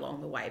creatively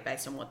along the way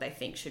based on what they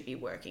think should be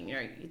working. You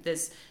know,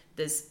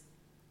 there's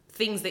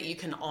things that you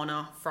can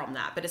honor from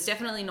that, but it's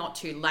definitely not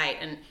too late.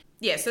 And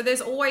yeah, so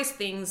there's always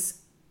things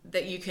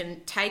that you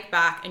can take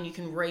back, and you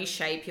can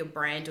reshape your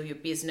brand or your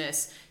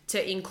business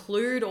to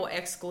include or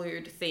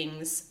exclude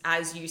things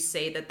as you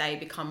see that they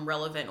become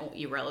relevant or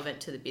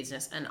irrelevant to the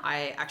business. And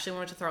I actually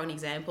wanted to throw an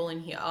example in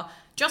here.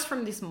 Just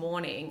from this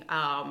morning,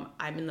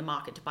 I'm in the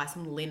market to buy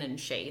some linen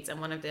sheets, and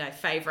one of my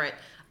favorite,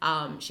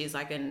 she's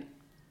like an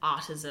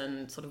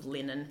artisan sort of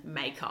linen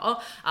maker.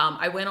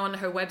 I went on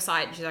her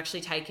website, and she's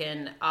actually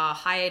taken a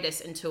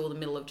hiatus until the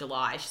middle of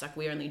July. She's like,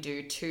 we only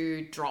do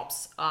 2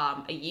 drops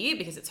a year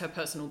because it's her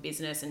personal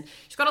business. And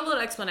she's got a little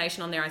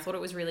explanation on there. I thought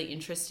it was really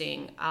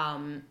interesting,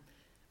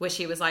 where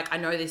she was like, I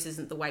know this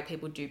isn't the way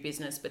people do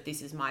business, but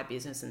this is my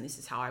business and this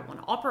is how I want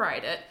to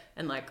operate it.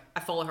 And like, I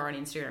follow her on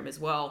Instagram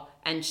as well.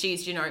 And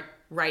she's, you know,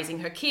 raising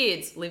her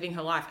kids, living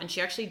her life. And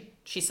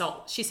she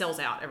sells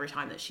out every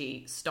time that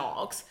she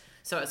stocks.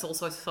 So it's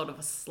also sort of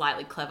a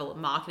slightly clever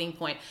marketing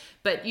point.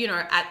 But, you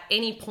know, at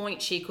any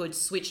point she could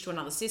switch to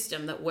another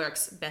system that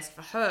works best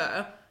for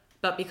her.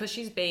 But because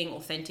she's being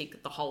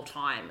authentic the whole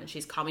time, and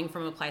she's coming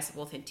from a place of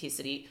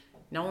authenticity,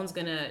 no one's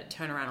going to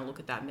turn around and look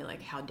at that and be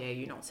like, how dare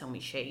you not sell me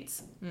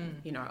sheets,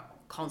 you know,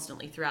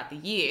 constantly throughout the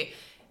year.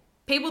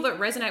 People that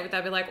resonate with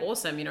that be like,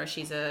 awesome, you know,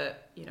 she's a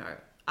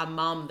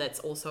mum that's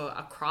also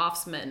a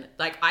craftsman.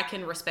 Like, I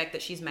can respect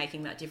that she's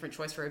making that different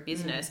choice for her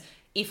business.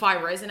 If I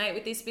resonate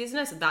with this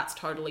business, that's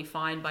totally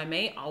fine by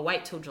me. I'll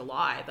wait till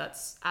July.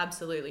 That's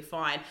absolutely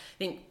fine. I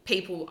think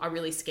people are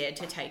really scared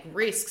to take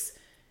risks,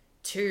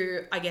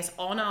 to, I guess,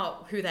 honor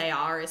who they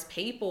are as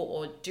people,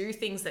 or do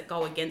things that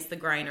go against the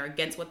grain or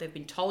against what they've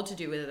been told to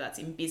do, whether that's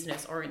in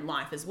business or in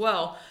life as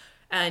well.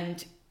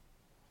 And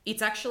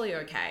it's actually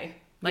okay.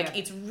 Like,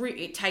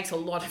 it takes a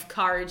lot of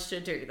courage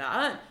to do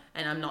that.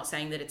 And I'm not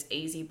saying that it's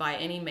easy by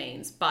any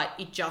means, but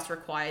it just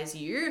requires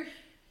you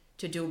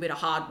to do a bit of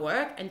hard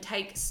work and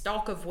take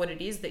stock of what it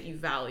is that you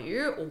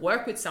value, or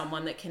work with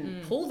someone that can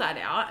pull that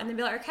out, and then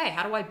be like, okay,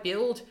 how do I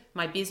build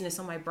my business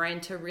or my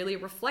brand to really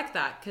reflect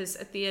that? Because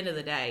at the end of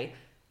the day,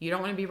 you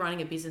don't want to be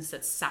running a business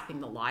that's sapping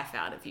the life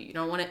out of you. You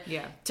don't want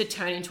it to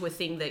turn into a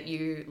thing that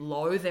you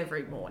loathe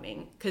every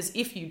morning. Because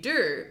if you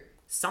do,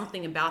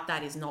 something about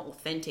that is not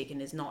authentic and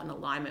is not in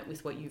alignment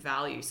with what you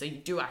value. So you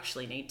do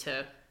actually need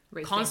to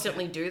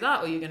constantly do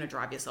that, or you're going to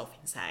drive yourself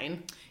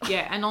insane.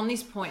 Yeah, and on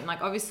this point,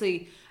 like,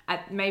 obviously,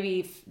 maybe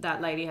if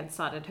that lady had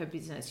started her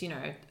business, you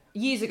know,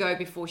 years ago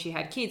before she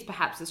had kids,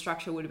 perhaps the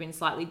structure would have been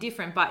slightly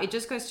different. But it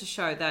just goes to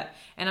show that,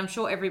 and I'm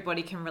sure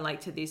everybody can relate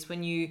to this,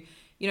 when you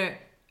know,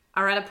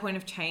 are at a point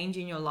of change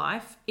in your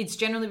life, it's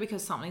generally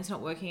because something's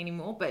not working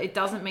anymore, but it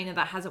doesn't mean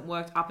that hasn't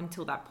worked up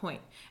until that point.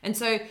 And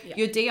so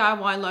your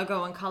DIY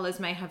logo and colors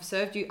may have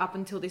served you up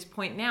until this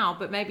point now,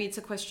 but maybe it's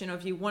a question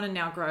of you want to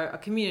now grow a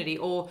community,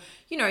 or,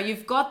 you know,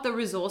 you've got the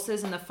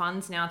resources and the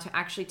funds now to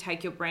actually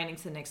take your branding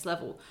to the next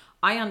level.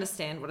 I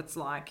understand what it's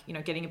like, you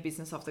know, getting a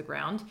business off the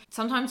ground.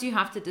 Sometimes you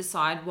have to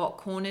decide what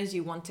corners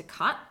you want to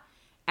cut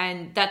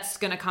And that's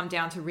going to come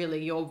down to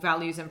really your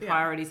values and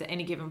priorities at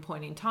any given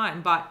point in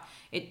time. But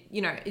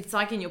it's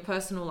like in your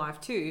personal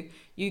life too.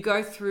 You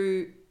go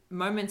through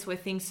moments where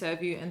things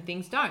serve you and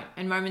things don't,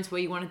 and moments where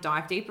you want to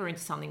dive deeper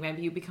into something.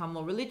 Maybe you become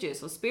more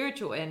religious or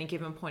spiritual at any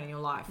given point in your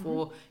life,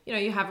 or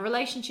you have a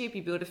relationship,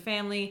 you build a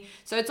family.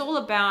 So it's all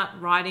about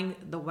riding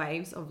the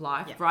waves of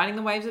life, riding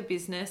the waves of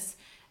business,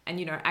 and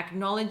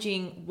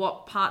acknowledging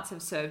what parts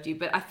have served you.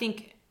 But I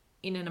think,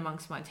 in and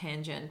amongst my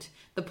tangent,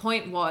 the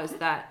point was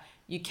that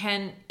you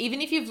can,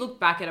 even if you've looked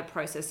back at a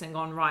process and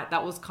gone, right,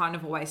 that was kind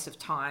of a waste of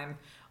time,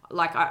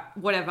 like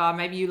whatever,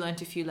 maybe you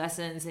learned a few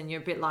lessons and you're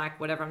a bit like,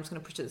 whatever, I'm just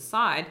going to push it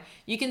aside.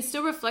 You can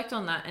still reflect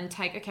on that and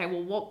take, okay,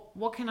 well,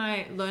 what can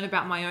I learn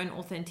about my own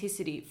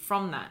authenticity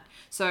from that?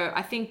 So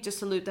I think, just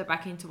to loop that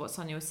back into what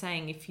Sonia was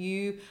saying, if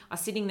you are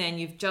sitting there and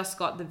you've just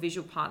got the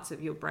visual parts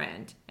of your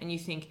brand and you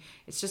think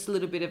it's just a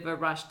little bit of a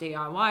rush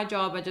DIY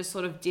job, I just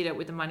sort of did it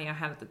with the money I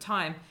had at the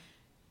time.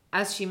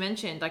 As she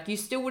mentioned, like, you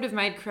still would have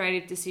made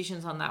creative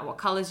decisions on that, what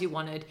colors you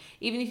wanted,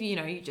 even if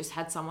you just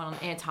had someone on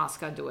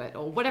Airtasker do it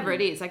or whatever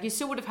it is. Like, you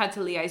still would have had to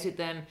liaise with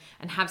them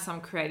and have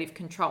some creative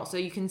control. So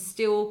you can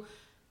still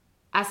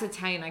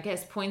ascertain, I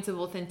guess, points of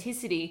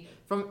authenticity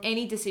from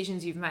any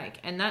decisions you've made.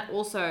 And that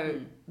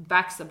also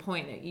backs the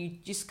point that you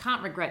just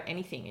can't regret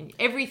anything, and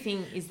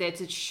everything is there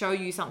to show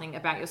you something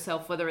about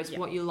yourself, whether it's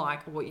what you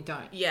like or what you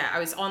don't. Yeah, I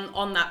was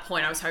on that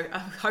point. I was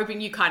hoping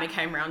you kind of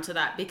came around to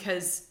that,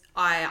 because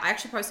I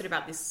actually posted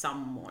about this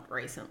somewhat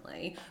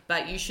recently,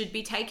 but you should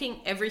be taking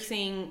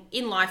everything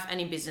in life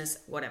and in business,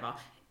 whatever.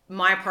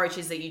 My approach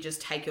is that you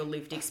just take your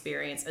lived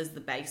experience as the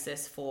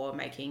basis for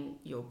making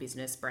your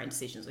business brand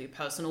decisions, or your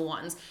personal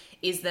ones,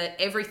 is that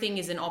everything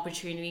is an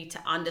opportunity to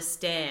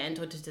understand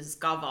or to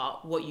discover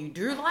what you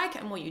do like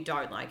and what you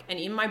don't like. And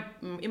in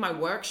my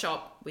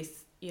workshop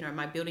with,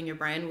 my Building Your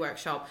Brand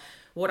workshop,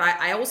 what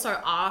I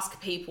also ask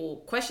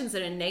people questions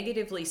that are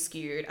negatively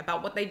skewed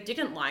about what they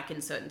didn't like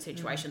in certain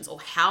situations,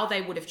 or how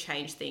they would have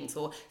changed things,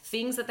 or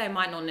things that they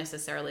might not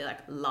necessarily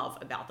love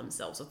about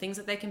themselves, or things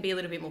that they can be a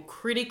little bit more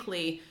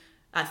critically,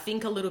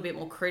 think a little bit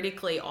more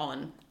critically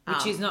on.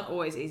 Which is not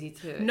always easy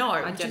to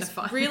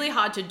identify. Which is really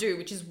hard to do,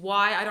 which is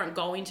why I don't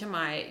go into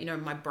my,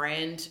 my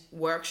brand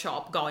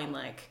workshop going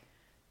like,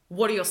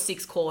 what are your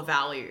 6 core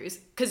values?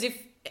 Because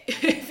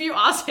if you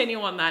ask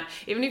anyone that,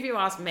 even if you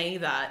ask me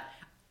that,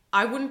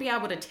 I wouldn't be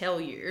able to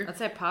tell you. I'd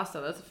say pasta.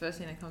 That's the first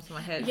thing that comes to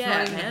my head.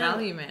 Yeah, it's not even a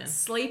value, man.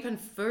 Sleep and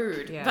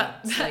food. Yeah,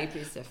 but sleep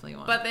is definitely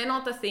one. But they're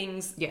not the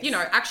things, yes.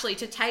 Actually,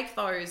 to take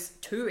those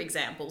 2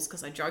 examples,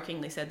 because I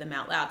jokingly said them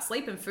out loud,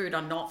 sleep and food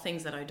are not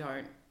things that I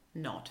don't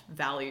not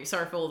value.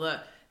 Sorry for all the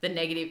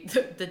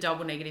negative, the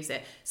double negatives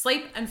there.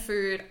 Sleep and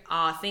food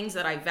are things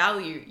that I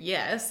value,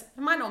 yes.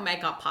 It might not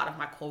make up part of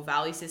my core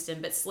value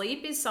system, but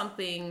sleep is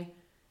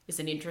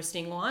an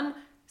interesting one.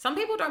 Some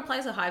people don't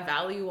place a high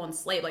value on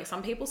sleep. Like,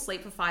 some people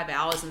sleep for 5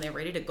 hours and they're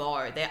ready to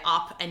go. They're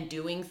up and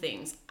doing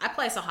things. I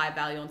place a high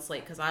value on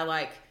sleep because I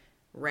like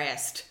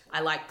rest. I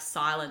like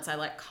silence. I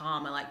like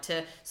calm. I like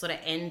to sort of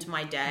end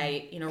my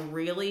day in a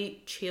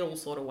really chill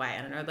sort of way.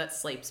 And I know that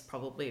sleep's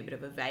probably a bit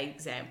of a vague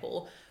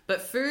example, but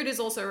food is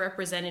also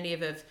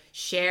representative of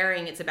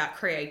sharing. It's about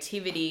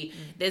creativity.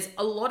 There's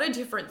a lot of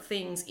different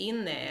things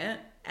in there.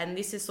 And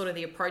this is sort of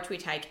the approach we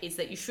take, is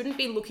that you shouldn't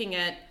be looking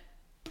at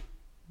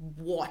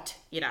what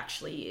it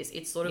actually is.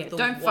 It's sort of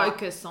don't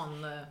focus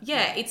on the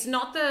it's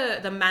not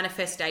the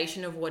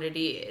manifestation of what it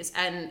is.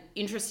 And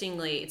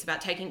interestingly, it's about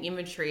taking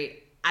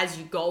inventory as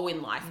you go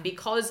in life,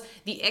 because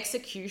the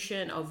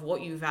execution of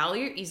what you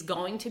value is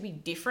going to be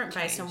different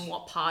based on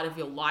what part of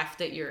your life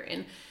that you're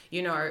in.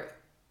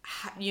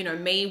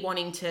 Me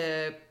wanting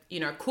to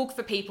cook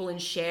for people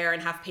and share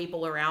and have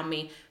people around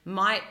me,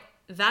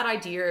 that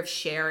idea of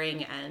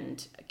sharing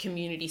and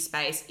community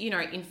space,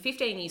 in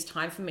 15 years'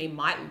 time for me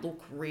might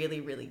look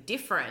really, really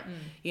different.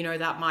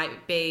 That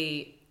might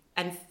be,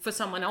 and for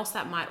someone else,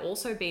 that might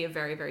also be a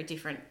very, very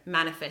different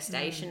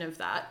manifestation of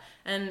that.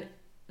 And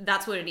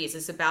that's what it is.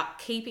 It's about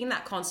keeping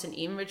that constant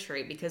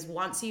inventory, because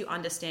once you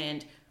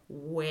understand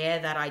where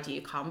that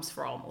idea comes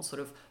from, or sort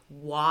of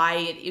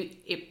why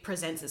it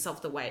presents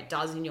itself the way it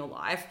does in your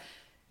life,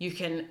 you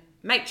can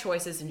make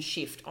choices and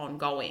shift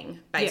ongoing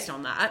based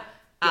on that.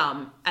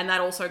 And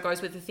that also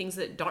goes with the things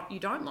that you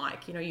don't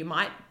like. You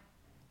might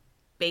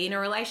be in a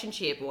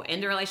relationship or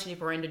end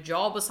a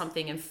job or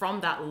something, and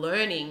from that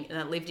learning and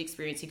that lived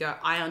experience, you go,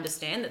 I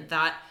understand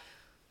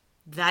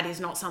that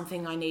is not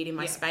something I need in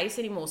my space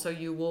anymore. So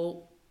you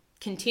will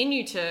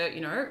continue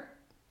to,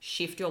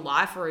 shift your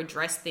life or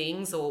address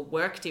things or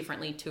work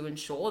differently to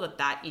ensure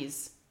that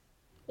is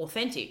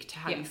authentic to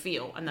how you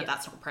feel, and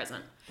that's not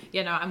present.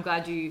 I'm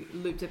glad you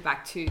looped it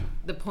back to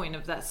the point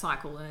of that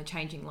cycle and a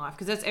changing life,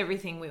 because that's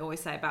everything we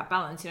always say about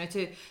balance.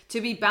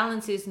 To be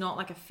balanced is not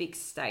like a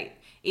fixed state.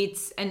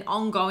 It's an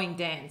ongoing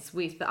dance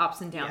with the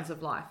ups and downs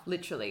of life,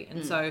 literally.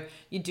 And so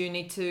you do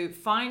need to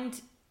find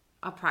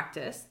a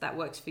practice that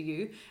works for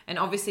you. And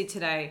obviously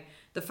today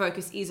the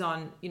focus is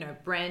on,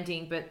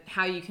 branding, but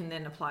how you can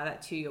then apply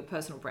that to your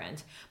personal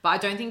brand. But I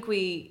don't think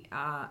we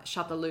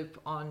shut the loop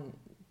on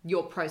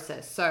your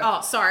process. So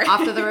sorry.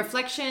 After the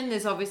reflection,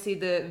 there's obviously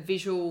the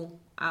visual,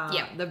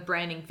 the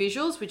branding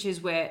visuals, which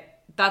is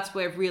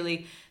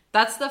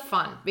that's the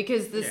fun,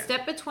 because the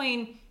step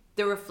between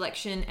the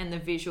reflection and the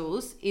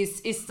visuals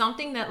is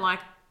something that like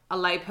a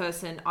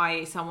layperson,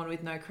 i.e. someone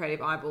with no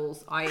creative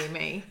eyeballs, i.e.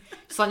 me.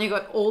 Sonia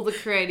got all the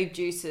creative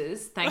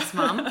juices. Thanks,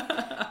 Mum.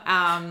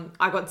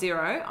 I got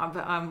 0.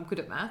 I'm good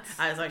at maths.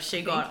 I was like,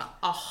 she got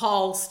a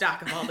whole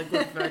stack of all the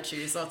good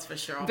virtues, that's for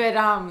sure. But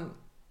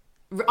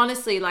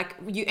honestly, like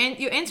you're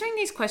answering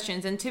these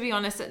questions, and to be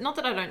honest, not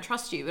that I don't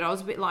trust you, but I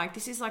was a bit like,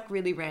 this is like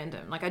really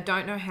random. Like I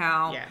don't know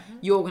how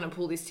you're going to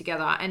pull this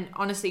together. And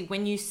honestly,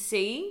 when you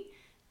see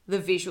the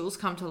visuals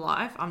come to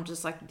life, I'm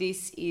just like,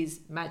 this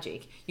is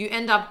magic. You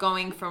end up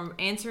going from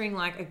answering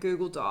like a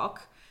Google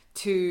Doc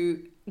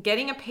to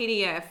getting a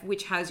PDF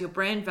which has your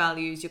brand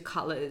values, your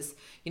colors,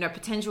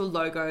 potential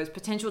logos,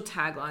 potential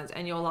taglines,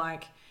 and you're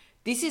like,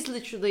 this is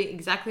literally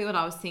exactly what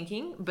I was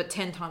thinking, but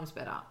 10 times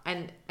better.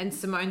 And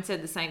Simone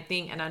said the same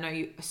thing, and I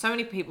know so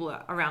many people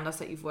around us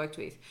that you've worked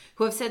with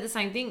who have said the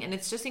same thing, and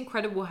it's just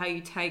incredible how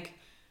you take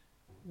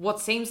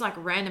what seems like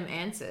random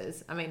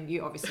answers. I mean,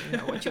 you obviously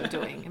know what you're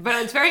doing, but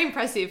it's very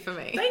impressive for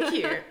me. Thank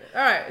you.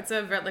 All right. It's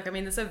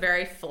a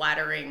very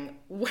flattering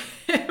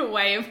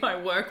way of my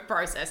work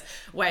process,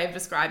 way of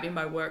describing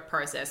my work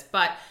process.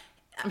 But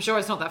I'm sure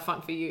it's not that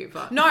fun for you,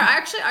 but no,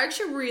 I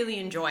actually really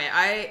enjoy it.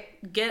 I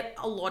get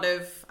a lot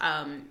of,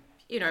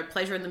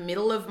 pleasure in the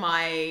middle of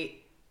my,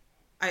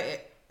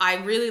 I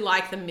really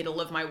like the middle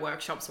of my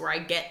workshops where I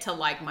get to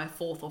like my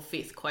 4th or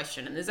 5th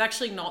question. And there's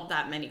actually not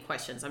that many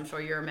questions. I'm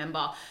sure you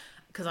remember,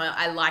 because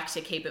I like to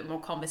keep it more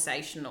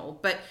conversational,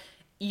 but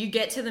you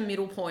get to the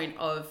middle point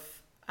of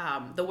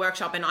the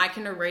workshop and I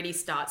can already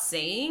start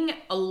seeing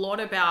a lot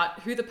about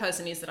who the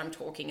person is that I'm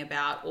talking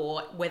about,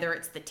 or whether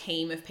it's the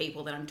team of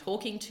people that I'm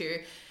talking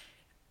to.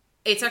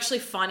 It's actually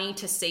funny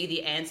to see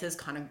the answers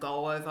kind of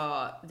go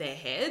over their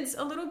heads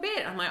a little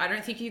bit. I'm like, I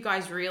don't think you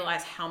guys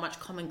realize how much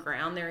common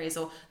ground there is,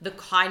 or the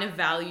kind of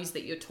values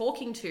that you're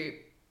talking to,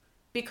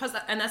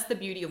 and that's the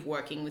beauty of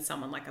working with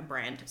someone like a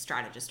brand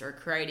strategist or a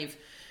creative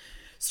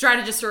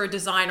strategist or a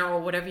designer or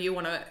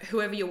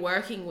whoever you're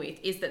working with,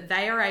 is that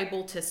they are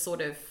able to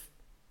sort of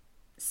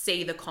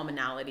see the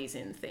commonalities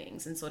in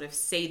things and sort of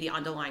see the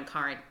underlying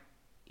current.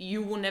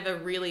 You will never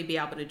really be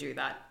able to do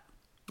that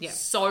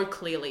so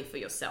clearly for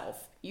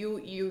yourself.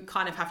 You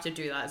kind of have to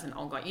do that as an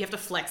ongoing. You have to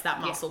flex that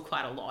muscle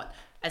quite a lot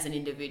as an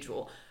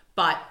individual.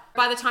 But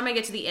by the time I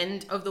get to the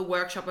end of the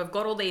workshop, I've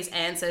got all these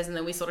answers, and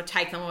then we sort of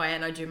take them away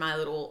and I do my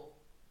little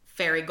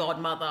fairy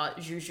godmother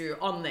juju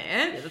on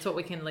there. Yeah, that's what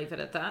we can leave it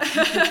at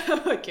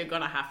that. Like, you're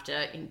gonna have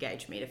to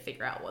engage me to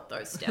figure out what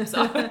those steps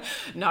are.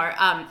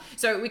 No,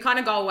 so we kind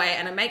of go away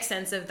and I make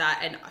sense of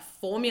that and I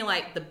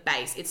formulate the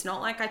base. It's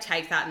not like I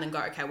take that and then go,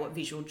 okay, what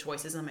visual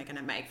choices am I going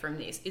to make from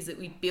this? Is that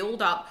we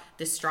build up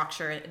the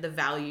structure, the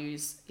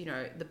values,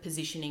 the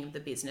positioning of the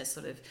business,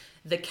 sort of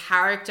the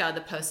character,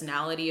 the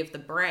personality of the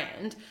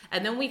brand.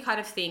 And then we kind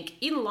of think,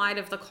 in light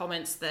of the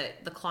comments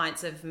that the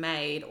clients have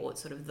made, or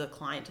sort of the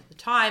client at the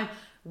time,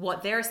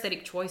 what their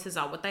aesthetic choices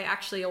are, what they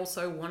actually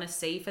also want to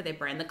see for their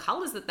brand, the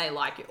colors that they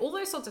like, all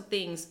those sorts of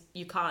things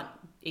you can't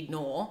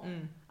ignore,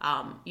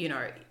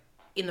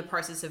 in the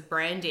process of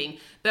branding.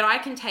 But I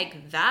can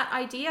take that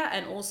idea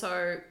and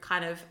also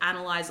kind of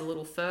analyze a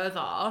little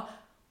further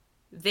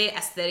their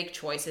aesthetic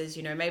choices.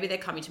 Maybe they're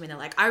coming to me and they're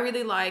like, I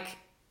really like,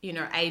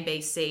 A,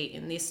 B, C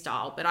in this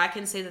style, but I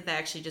can see that they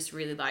actually just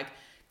really like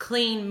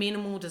clean,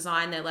 minimal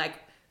design. They like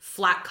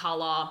flat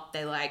color.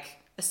 They like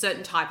a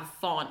certain type of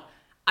font.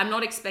 I'm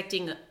not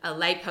expecting a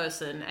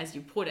layperson, as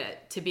you put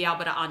it, to be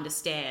able to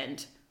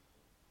understand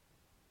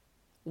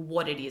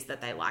what it is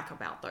that they like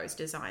about those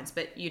designs.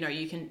 But,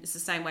 it's the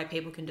same way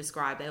people can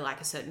describe they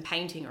like a certain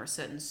painting or a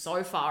certain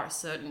sofa or a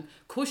certain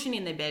cushion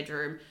in their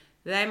bedroom.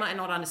 They might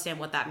not understand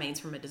what that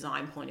means from a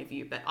design point of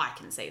view, but I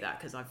can see that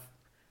because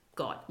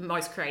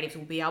most creatives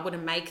will be able to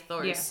make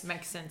those. Yes,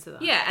 make sense of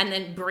that. Yeah, and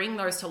then bring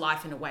those to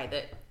life in a way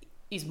that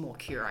is more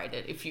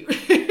curated, if you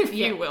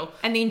you will.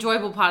 And the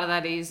enjoyable part of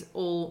that is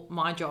all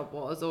my job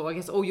was, or I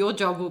guess all your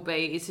job will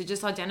be, is to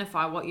just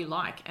identify what you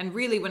like. And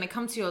really, when it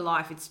comes to your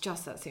life, it's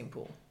just that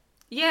simple.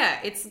 Yeah,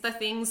 it's the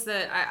things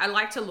that I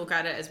like to look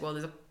at it as well.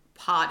 There's a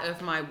part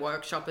of my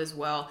workshop as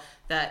well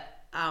that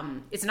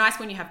it's nice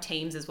when you have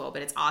teams as well,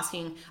 but it's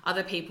asking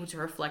other people to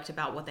reflect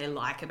about what they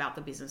like about the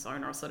business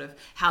owner, or sort of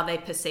how they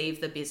perceive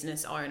the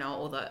business owner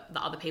or the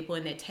other people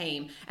in their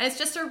team. And it's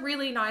just a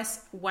really nice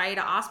way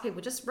to ask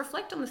people, just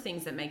reflect on the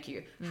things that make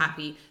you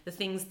happy, the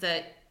things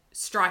that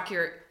strike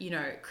your,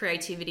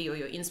 creativity or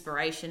your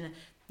inspiration.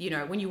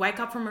 When you wake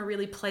up from a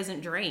really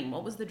pleasant dream,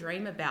 what was the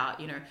dream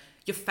about?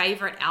 Your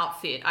favorite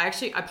outfit. I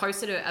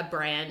posted a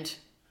brand,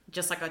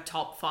 just like a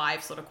top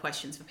 5 sort of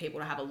questions for people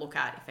to have a look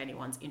at. If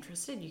anyone's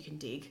interested, you can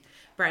dig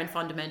brand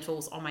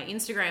fundamentals on my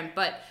Instagram.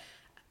 But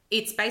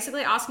it's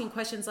basically asking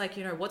questions like,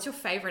 what's your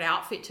favorite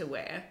outfit to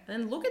wear?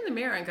 And then look in the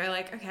mirror and go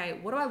like, okay,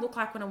 what do I look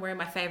like when I'm wearing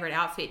my favorite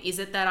outfit? Is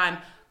it that I'm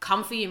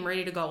comfy and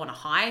ready to go on a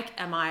hike?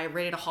 Am I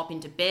ready to hop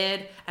into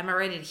bed? Am I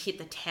ready to hit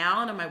the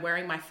town? Am I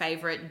wearing my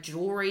favorite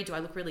jewelry? Do I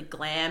look really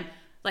glam?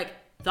 Like,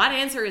 that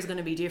answer is going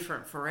to be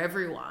different for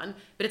everyone,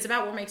 but it's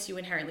about what makes you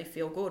inherently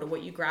feel good, or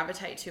what you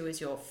gravitate to as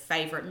your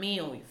favorite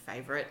meal, your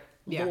favorite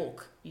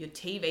look, your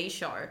TV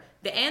show.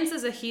 The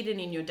answers are hidden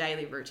in your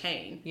daily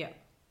routine. Yeah.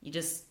 You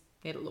just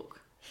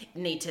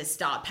need to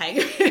start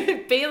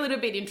paying, be a little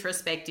bit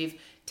introspective,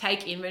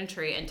 take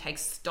inventory and take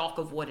stock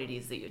of what it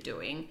is that you're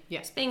doing. Yeah.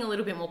 Just being a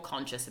little bit more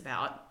conscious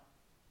about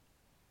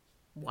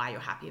why you're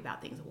happy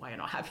about things and why you're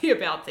not happy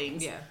about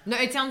things. Yeah. No,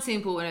 it sounds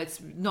simple and it's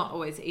not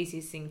always the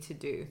easiest thing to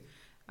do.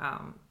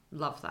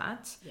 Love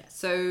that. Yes.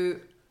 So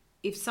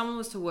if someone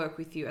was to work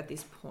with you at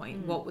this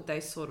point, what would they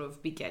sort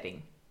of be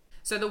getting?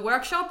 So the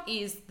workshop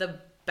is the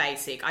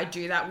basic. I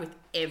do that with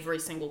every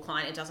single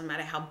client. It doesn't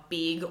matter how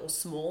big or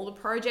small the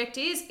project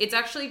is. It's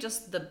actually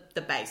just the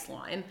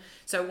baseline.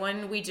 So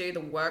when we do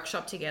the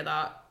workshop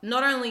together,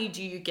 not only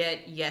do you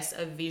get, yes,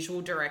 a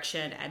visual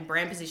direction and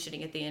brand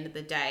positioning at the end of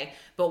the day,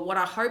 but what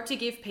I hope to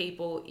give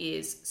people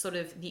is sort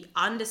of the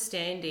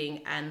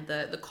understanding and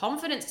the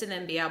confidence to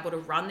then be able to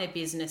run their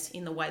business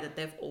in the way that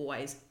they've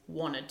always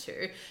wanted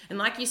to. And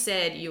like you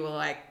said, you were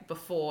like,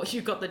 before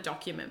you got the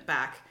document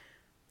back,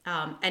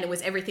 and it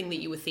was everything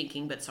that you were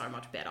thinking, but so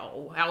much better.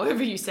 Or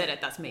however you said it,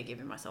 that's me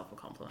giving myself a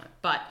compliment.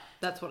 But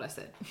that's what I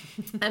said.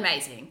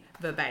 Amazing,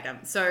 verbatim.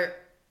 So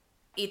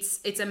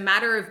it's a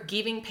matter of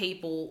giving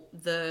people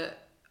the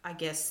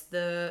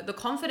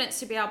confidence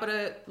to be able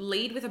to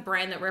lead with a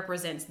brand that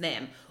represents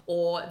them,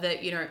 or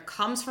that, you know,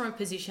 comes from a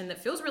position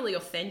that feels really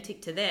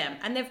authentic to them,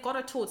 and they've got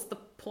it towards the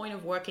point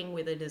of working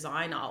with a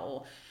designer,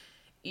 or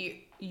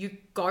you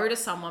go to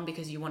someone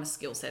because you want a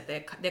skill set.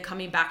 They're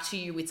coming back to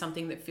you with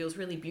something that feels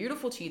really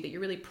beautiful to you, that you're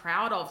really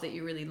proud of, that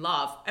you really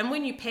love. And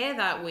when you pair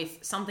that with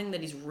something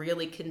that is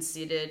really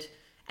considered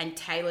and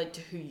tailored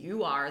to who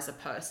you are as a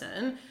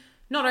person,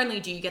 not only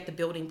do you get the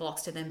building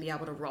blocks to then be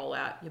able to roll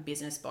out your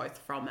business, both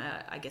from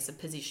a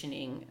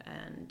positioning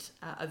and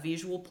a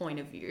visual point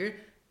of view,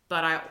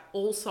 but I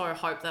also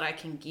hope that I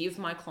can give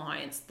my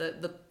clients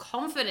the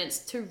confidence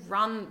to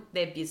run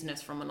their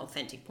business from an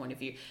authentic point of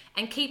view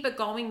and keep it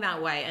going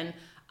that way, and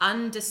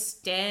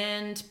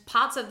understand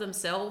parts of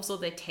themselves or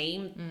their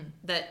team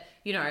that,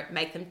 you know,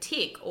 make them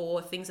tick,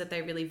 or things that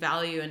they really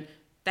value, and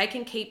they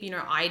can keep, you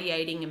know,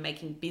 ideating and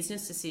making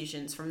business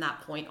decisions from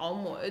that point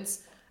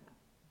onwards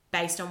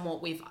based on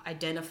what we've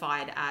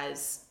identified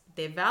as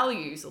their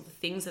values, or the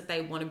things that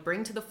they want to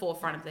bring to the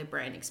forefront of their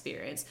brand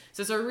experience.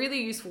 So it's a really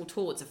useful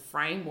tool. It's a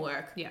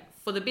framework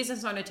for the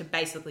business owner to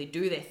basically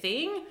do their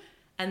thing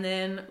and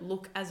then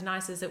look as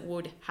nice as it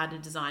would had a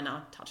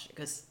designer touched it,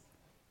 because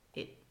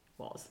it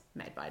was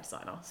made by a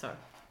designer. So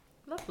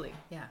lovely.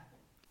 Yeah.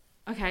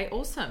 Okay,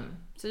 awesome.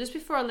 So just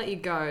before I let you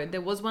go, there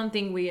was one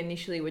thing we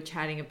initially were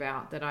chatting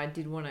about that I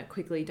did want to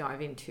quickly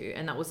dive into,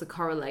 and that was the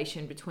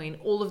correlation between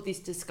all of this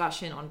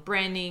discussion on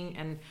branding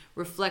and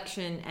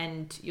reflection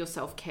and your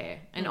self-care.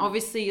 And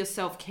obviously your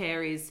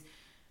self-care is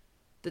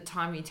the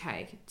time you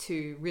take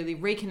to really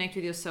reconnect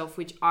with yourself,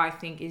 which I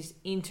think is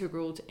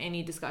integral to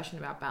any discussion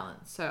about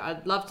balance. So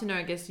I'd love to know,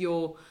 I guess,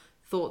 your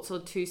thoughts or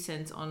 2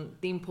 cents on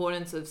the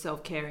importance of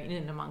self-care in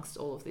and amongst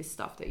all of this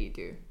stuff that you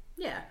do.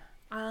 Yeah.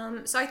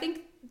 So I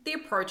think the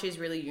approach is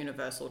really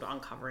universal to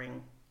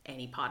uncovering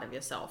any part of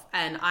yourself.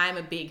 And I'm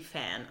a big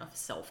fan of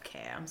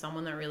self-care. I'm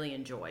someone that really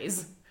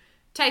enjoys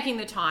taking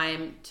the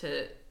time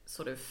to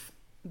sort of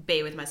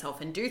be with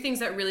myself and do things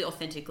that really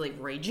authentically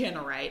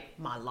regenerate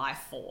my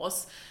life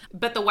force.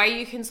 But the way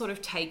you can sort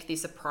of take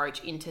this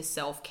approach into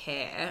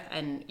self-care,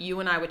 and you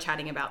and I were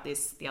chatting about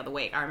this the other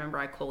week. I remember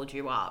I called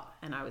you up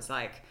and I was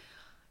like,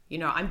 you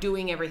know, I'm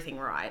doing everything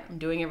right.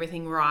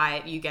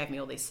 You gave me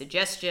all these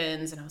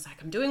suggestions, and I was like,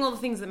 I'm doing all the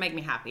things that make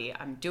me happy.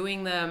 I'm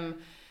doing them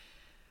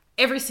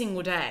every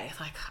single day.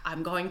 Like,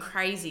 I'm going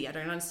crazy. I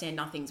don't understand.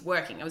 Nothing's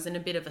working. I was in a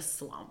bit of a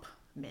slump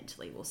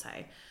mentally, we'll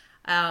say.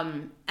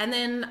 And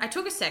then I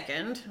took a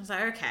second. I was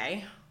like,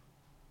 okay,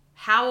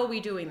 how are we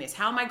doing this?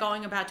 How am I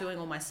going about doing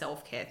all my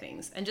self-care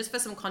things? And just for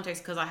some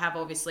context, because I have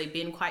obviously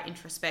been quite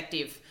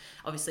introspective.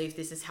 Obviously, if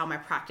this is how my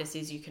practice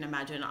is, you can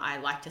imagine I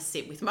like to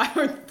sit with my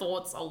own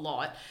thoughts a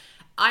lot.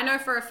 I know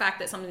for a fact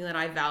that something that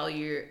I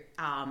value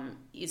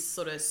is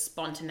sort of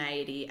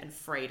spontaneity and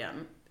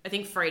freedom. I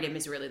think freedom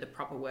is really the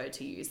proper word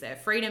to use there.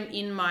 Freedom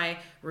in my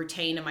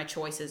routine and my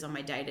choices on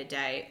my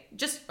day-to-day,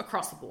 just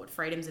across the board.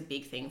 Freedom's a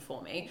big thing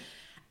for me.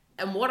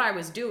 And what I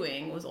was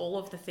doing was all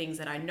of the things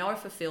that I know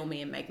fulfill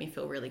me and make me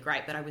feel really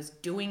great, but I was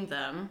doing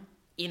them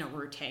in a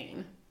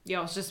routine. Yeah,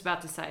 I was just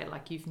about to say,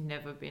 like, you've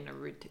never been a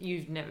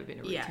routine.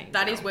 Yeah,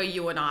 that is where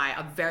you and I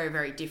are very,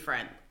 very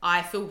different.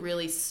 I feel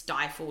really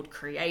stifled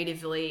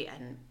creatively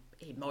and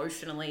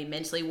emotionally,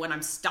 mentally, when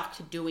I'm stuck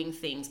to doing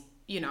things,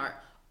 you know,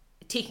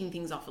 ticking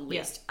things off a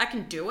list. Yeah. I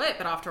can do it,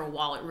 but after a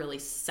while it really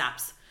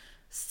sucks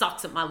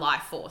at my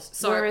life force.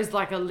 So, whereas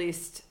like a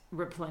list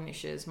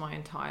replenishes my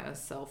entire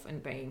self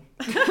and being.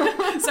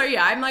 So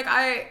yeah, I'm like,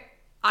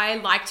 I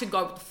like to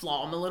go with the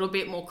flow. I'm a little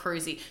bit more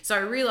cruisy. So I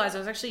realized I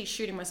was actually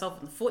shooting myself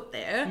in the foot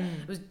there.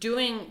 I was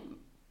doing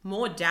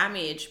more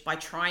damage by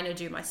trying to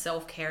do my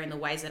self-care in the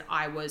ways that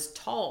I was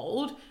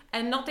told.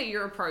 And not that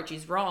your approach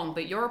is wrong,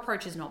 but your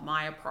approach is not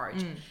my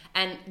approach.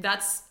 And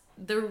that's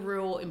the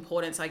real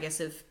importance, I guess,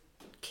 of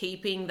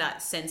keeping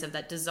that sense of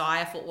that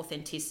desire for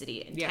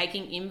authenticity and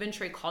taking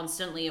inventory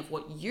constantly of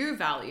what you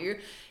value,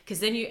 because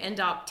then you end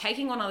up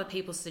taking on other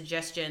people's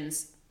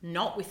suggestions,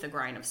 not with a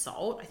grain of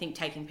salt. I think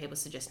taking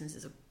people's suggestions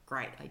is a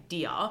great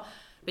idea,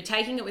 but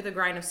taking it with a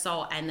grain of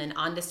salt and then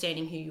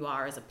understanding who you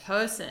are as a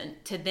person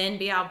to then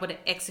be able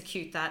to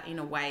execute that in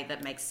a way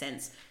that makes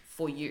sense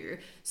for you.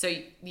 So,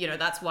 you know,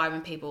 that's why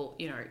when people,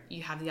 you know,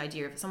 you have the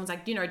idea of someone's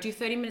like, you know, do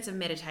 30 minutes of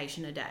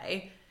meditation a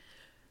day.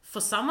 For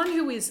someone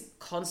who is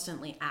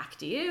constantly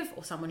active,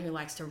 or someone who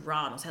likes to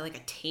run, or say like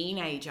a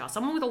teenager,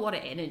 someone with a lot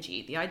of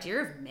energy, the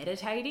idea of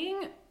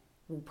meditating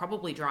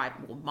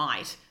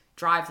might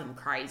drive them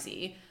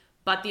crazy.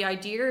 But the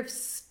idea of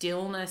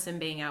stillness and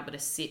being able to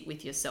sit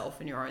with yourself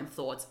and your own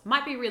thoughts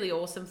might be really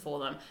awesome for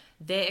them.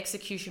 Their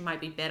execution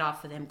might be better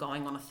for them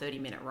going on a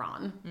 30-minute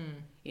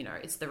run. You know,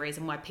 it's the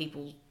reason why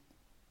people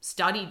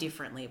study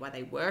differently, why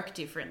they work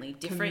differently,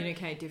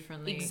 communicate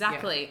differently.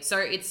 Exactly. So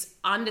it's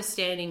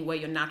understanding where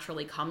you're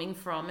naturally coming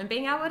from and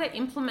being able to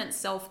implement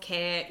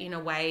self-care in a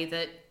way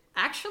that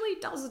actually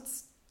does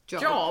its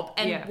job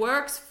and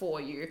works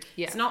for you.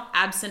 It's not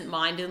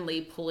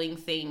absent-mindedly pulling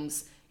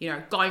things, you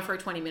know, going for a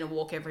 20-minute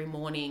walk every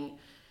morning.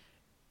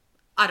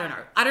 I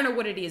don't know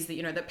what it is that,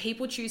 you know, that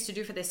people choose to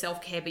do for their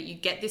self-care, but you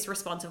get this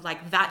response of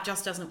like, that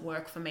just doesn't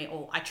work for me,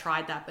 or I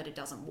tried that, but it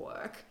doesn't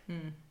work.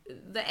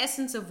 The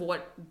essence of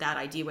what that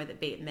idea, whether it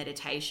be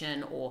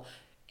meditation or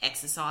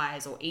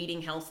exercise or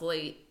eating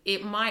healthily,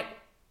 it might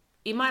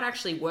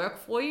actually work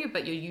for you,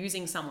 but you're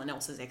using someone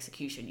else's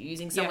execution, you're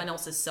using someone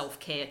else's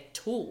self-care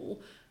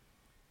tool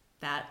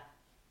that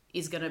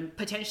is going to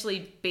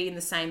potentially be in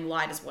the same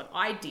light as what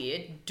I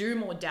did, do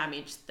more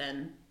damage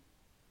than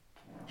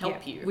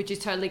help you. Which is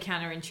totally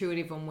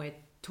counterintuitive when we're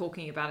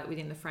talking about it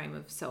within the frame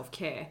of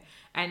self-care.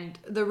 And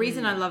the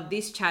reason I love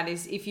this chat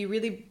is if you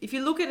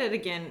look at it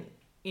again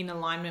in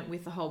alignment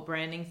with the whole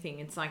branding thing,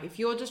 it's like if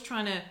you're just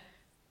trying to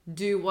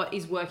do what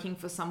is working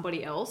for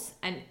somebody else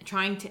and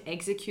trying to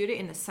execute it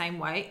in the same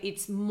way,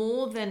 it's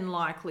more than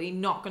likely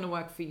not going to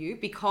work for you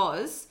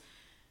because,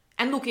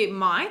 and look, it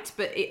might,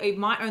 but it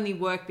might only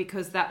work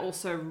because that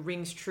also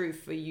rings true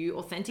for you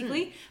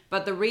authentically.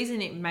 But the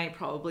reason it may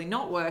probably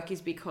not work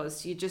is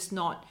because you're just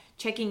not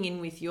checking in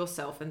with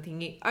yourself and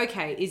thinking,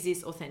 okay, is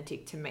this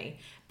authentic to me?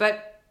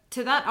 But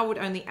to that, I would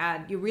only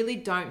add, you really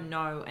don't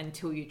know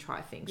until you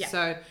try things.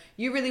 So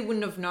you really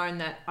wouldn't have known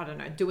that, I don't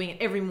know, doing it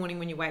every morning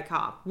when you wake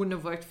up wouldn't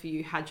have worked for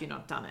you had you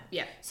not done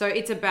it. So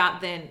it's about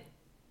then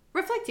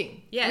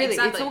reflecting. Really.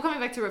 Exactly. It's all coming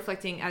back to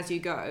reflecting as you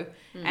go.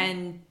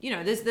 And, you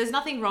know, there's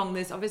nothing wrong.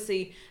 There's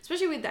obviously,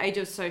 especially with the age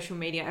of social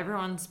media,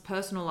 everyone's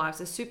personal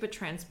lives are super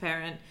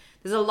transparent.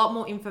 There's a lot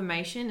more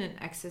information and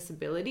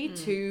accessibility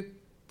to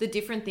the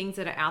different things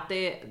that are out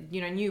there, you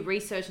know, new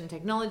research and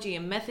technology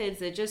and methods.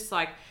 They're just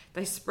like,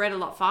 they spread a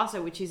lot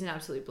faster, which is an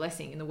absolute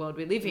blessing in the world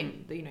we live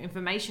in, the, you know,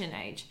 information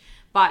age.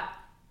 But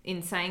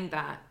in saying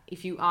that,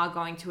 if you are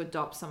going to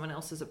adopt someone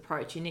else's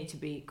approach, you need to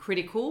be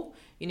critical.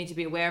 You need to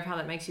be aware of how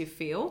that makes you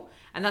feel.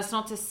 And that's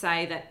not to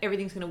say that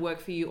everything's going to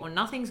work for you or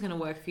nothing's going to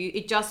work for you.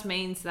 It just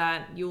means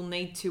that you'll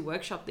need to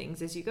workshop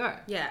things as you go.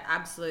 Yeah,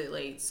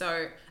 absolutely.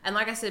 So, and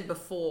like I said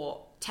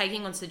before,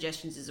 taking on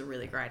suggestions is a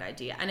really great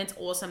idea. And it's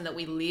awesome that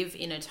we live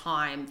in a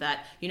time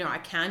that, you know, I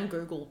can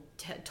Google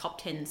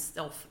top 10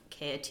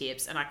 self-care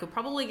tips and I could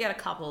probably get a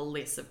couple of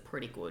lists of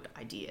pretty good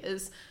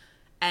ideas.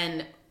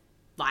 And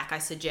like I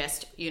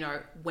suggest, you know,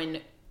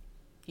 when,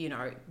 you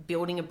know,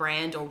 building a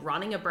brand or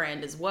running a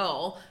brand as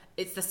well,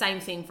 it's the same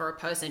thing for a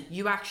person.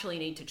 You actually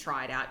need to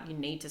try it out. You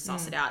need to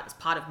suss it out. It's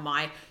part of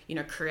my, you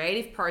know,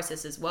 creative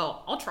process as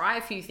well. I'll try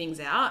a few things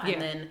out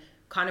and then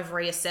kind of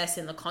reassess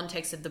in the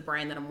context of the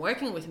brand that I'm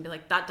working with and be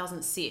like, that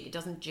doesn't sit. It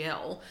doesn't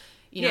gel.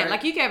 You know,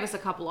 like you gave us a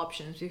couple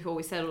options before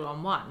we settled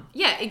on one.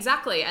 Yeah,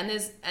 exactly.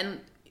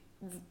 And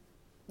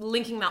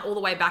linking that all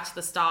the way back to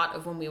the start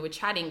of when we were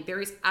chatting,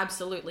 there is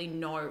absolutely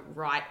no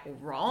right or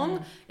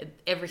wrong.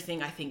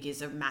 Everything, I think,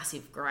 is a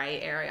massive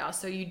grey area.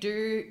 So you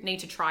do need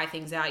to try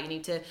things out. You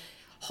need to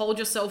hold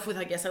yourself with,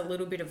 I guess, a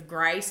little bit of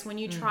grace when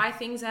you try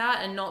things out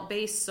and not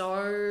be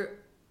so...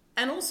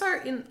 And also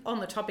on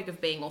the topic of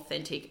being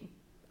authentic,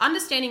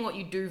 understanding what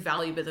you do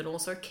value, but then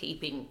also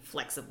keeping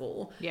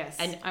flexible. Yes,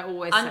 and I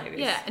always say this.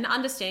 Yeah, and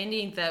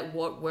understanding that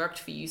what worked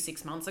for you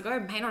 6 months ago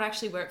may not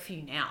actually work for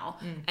you now.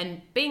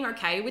 And being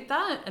okay with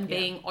that and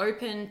being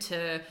open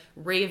to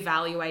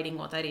reevaluating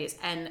what that is.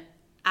 And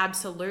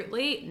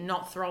absolutely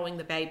not throwing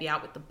the baby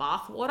out with the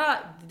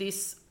bathwater.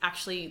 This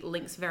actually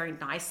links very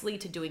nicely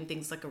to doing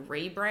things like a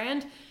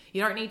rebrand.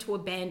 You don't need to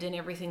abandon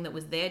everything that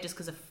was there just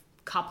because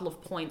couple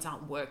of points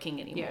aren't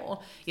working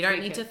anymore. You don't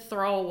need to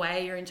throw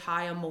away your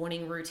entire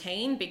morning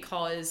routine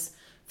because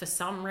for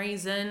some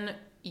reason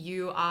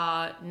you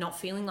are not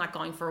feeling like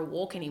going for a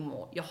walk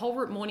anymore. Your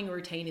whole morning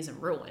routine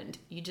isn't ruined.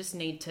 You just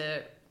need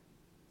to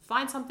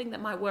find something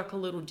that might work a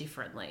little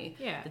differently.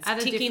 Yeah.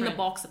 It's ticking the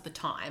box at the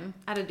time.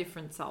 Add a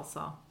different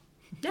salsa.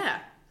 Yeah.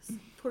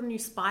 put a new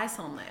spice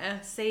on there,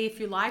 see if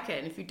you like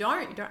it. And if you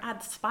don't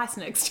add the spice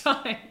next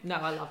time. No,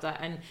 I love that.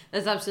 And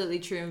that's absolutely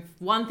true. And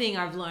one thing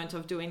I've learned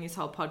of doing this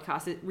whole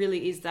podcast, it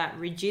really is that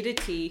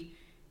rigidity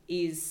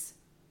is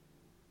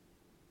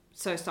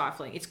so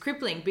stifling. It's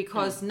crippling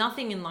because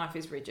nothing in life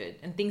is rigid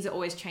and things are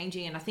always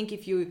changing. And I think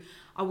if you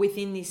are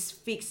within this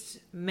fixed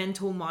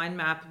mental mind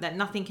map that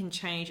nothing can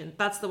change and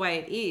that's the way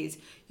it is,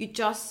 you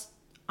just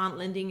aren't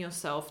lending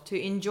yourself to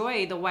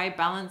enjoy the way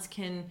balance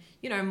can,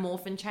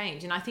 morph and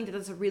change. And I think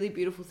that's a really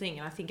beautiful thing.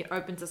 And I think it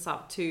opens us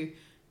up to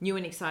new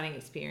and exciting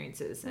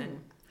experiences. And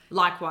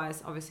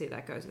likewise, obviously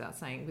that goes without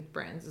saying with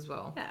brands as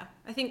well. Yeah.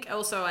 I think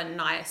also a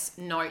nice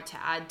note to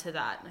add to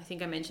that, and I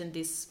think I mentioned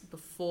this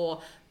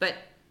before, but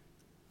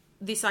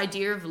this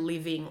idea of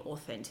living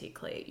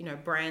authentically,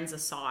 brands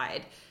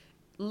aside,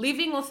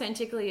 living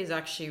authentically is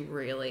actually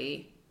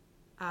really,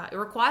 it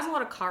requires a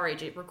lot of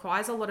courage. It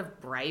requires a lot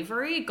of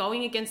bravery,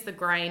 going against the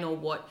grain or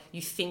what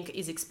you think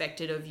is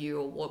expected of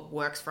you or what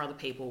works for other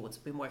people, what's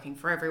been working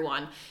for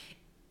everyone.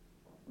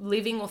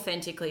 Living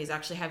authentically is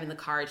actually having the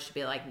courage to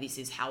be like, this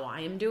is how I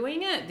am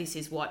doing it. This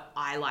is what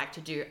I like to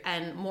do.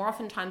 And more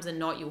oftentimes than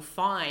not, you'll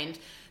find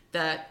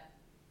that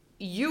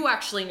you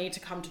actually need to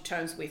come to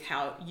terms with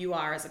how you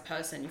are as a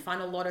person. You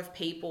find a lot of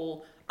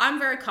people, I'm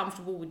very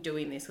comfortable with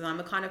doing this because I'm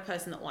the kind of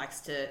person that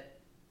likes to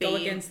go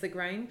against the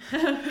grain.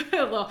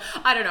 Well,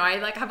 I don't know.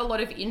 I have a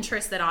lot of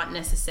interests that aren't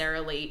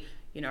necessarily,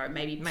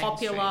 maybe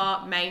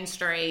popular,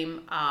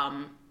 mainstream.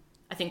 I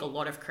think a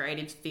lot of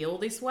creatives feel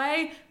this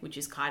way, which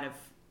is kind of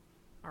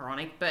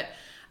ironic, but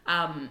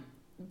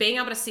being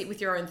able to sit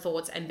with your own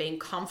thoughts and being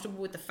comfortable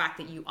with the fact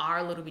that you are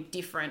a little bit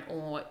different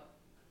or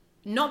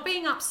not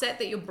being upset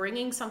that you're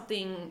bringing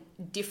something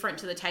different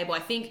to the table. I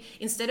think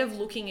instead of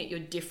looking at your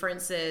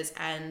differences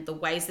and the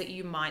ways that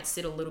you might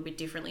sit a little bit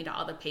differently to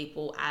other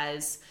people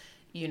as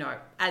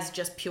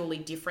just purely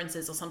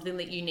differences or something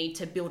that you need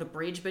to build a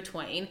bridge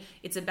between,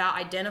 it's about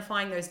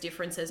identifying those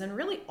differences and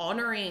really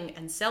honoring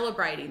and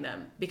celebrating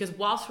them. Because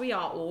whilst we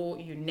are all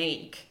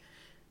unique,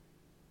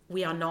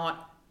 we are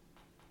not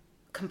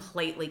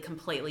completely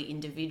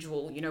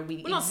individual.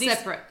 We're not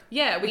separate.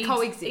 Yeah, we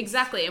coexist.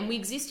 Exactly. And we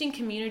exist in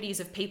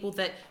communities of people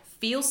that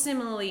feel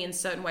similarly in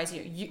certain ways.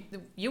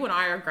 You and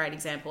I are a great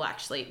example,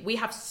 actually. We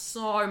have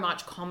so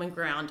much common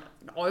ground,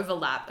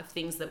 overlap of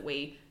things that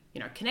we,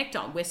 connect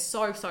on. We're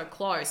so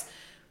close.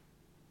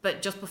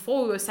 But just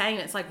before we were saying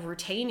it, it's like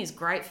routine is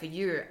great for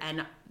you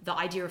and the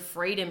idea of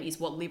freedom is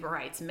what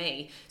liberates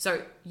me.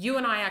 So you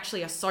and I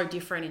actually are so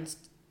different in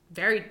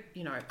very,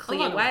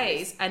 clear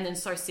ways and then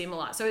so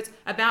similar. So it's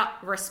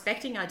about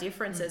respecting our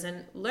differences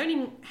and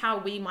learning how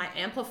we might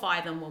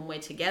amplify them when we're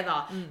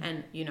together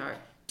and,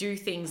 do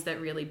things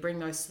that really bring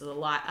those to the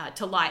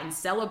light and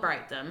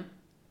celebrate them.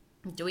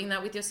 Doing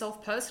that with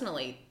yourself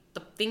personally.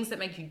 The things that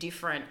make you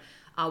different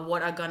are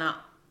what are gonna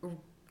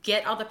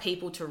get other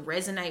people to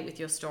resonate with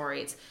your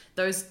story. It's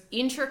those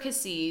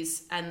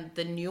intricacies and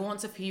the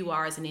nuance of who you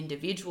are as an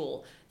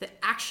individual that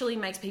actually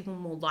makes people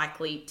more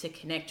likely to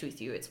connect with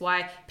you. It's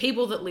why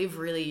people that live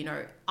really,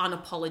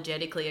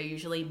 unapologetically are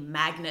usually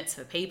magnets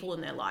for people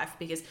in their life,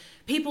 because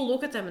people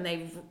look at them and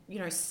they,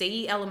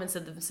 see elements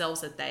of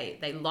themselves that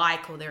they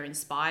like or they're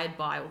inspired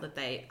by or that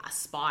they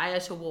aspire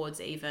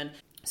towards even.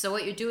 So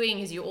what you're doing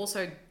is you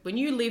also, when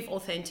you live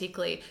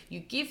authentically, you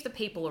give the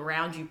people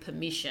around you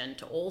permission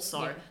to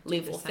also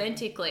live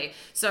authentically.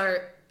 So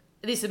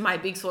this is my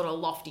big sort of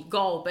lofty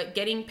goal, but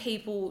getting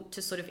people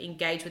to sort of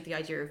engage with the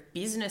idea of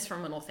business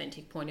from an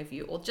authentic point of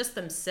view or just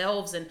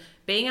themselves and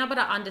being able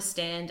to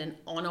understand and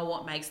honor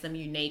what makes them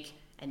unique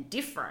and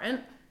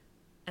different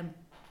and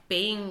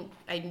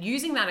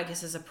using that, I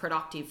guess, as a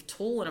productive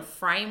tool and a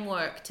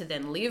framework to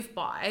then live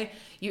by,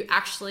 you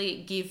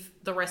actually give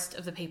the rest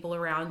of the people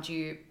around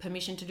you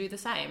permission to do the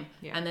same.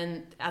 Yeah. And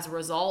then as a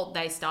result,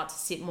 they start to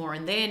sit more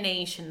in their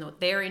niche and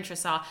what their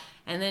interests are.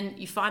 And then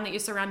you find that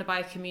you're surrounded by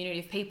a community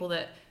of people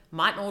that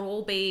might not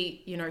all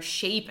be,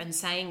 sheep and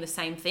saying the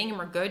same thing and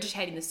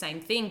regurgitating the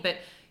same thing, but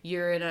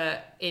you're in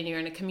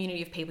a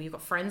community of people, you've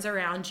got friends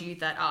around you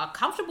that are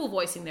comfortable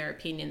voicing their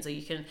opinions, or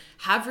you can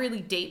have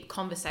really deep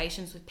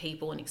conversations with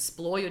people and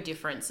explore your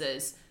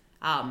differences.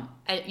 And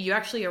you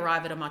actually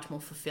arrive at a much more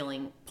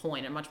fulfilling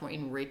point, a much more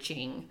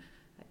enriching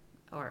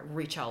or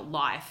richer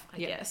life, I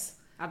guess.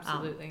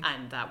 Absolutely.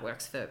 And that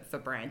works for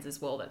brands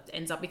as well. That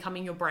ends up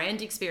becoming your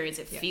brand experience.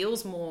 It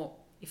feels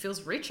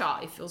richer,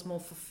 it feels more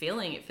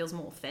fulfilling, it feels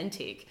more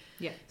authentic.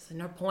 Yeah. So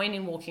no point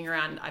in walking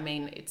around. I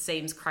mean, it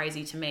seems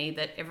crazy to me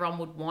that everyone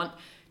would want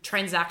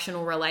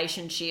transactional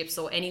relationships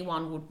or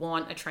anyone would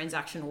want a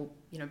transactional,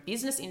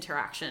 business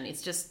interaction.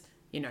 It's just,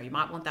 you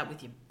might want that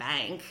with your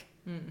bank,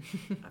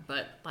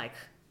 but like,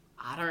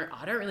 I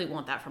don't really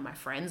want that from my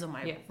friends or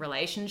my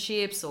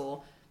relationships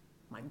or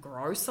my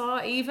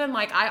grocer even.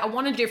 Like I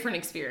want a different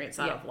experience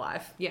out of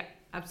life. Yeah,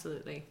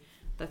 absolutely.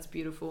 That's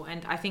beautiful.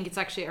 And I think it's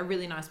actually a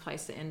really nice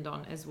place to end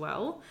on as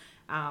well.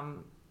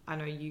 I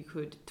know you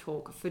could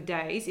talk for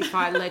days if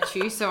I let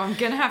you, so I'm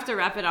going to have to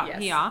wrap it up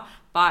here.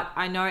 But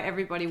I know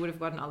everybody would have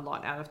gotten a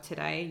lot out of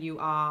today. You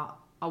are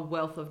a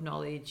wealth of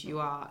knowledge. You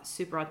are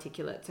super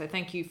articulate. So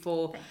thank you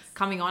for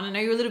coming on. I know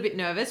you're a little bit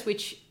nervous,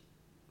 which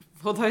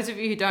for those of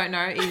you who don't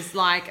know is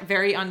like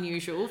very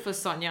unusual for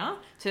Sonia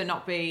to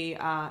not be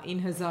in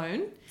her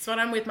zone. It's when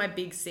I'm with my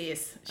big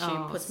sis. She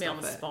puts me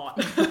on the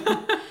spot.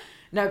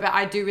 No, but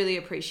I do really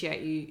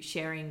appreciate you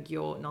sharing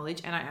your knowledge,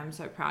 and I am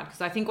so proud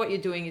because I think what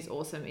you're doing is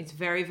awesome. It's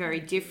very,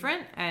 very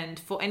different, and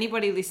for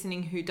anybody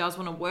listening who does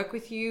want to work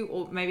with you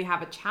or maybe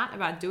have a chat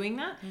about doing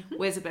that,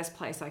 where's the best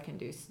place I can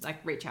do, like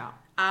reach out?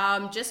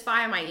 Just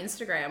via my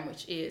Instagram,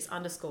 which is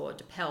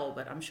 _De Pelle,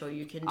 but I'm sure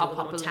you can do a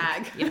little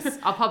tag. Yes,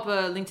 I'll pop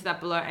a link to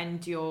that below.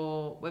 And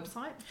your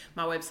website?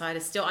 My website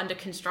is still under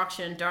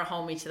construction. Don't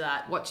hold me to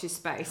that. Watch your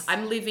space.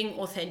 I'm living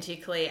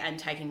authentically and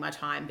taking my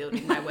time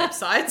building my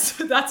website,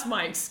 so that's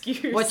my excuse.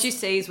 What you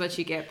see is what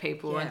you get,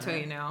 people. I tell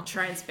you now.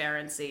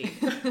 Transparency.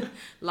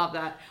 Love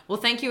that. Well,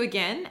 thank you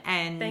again.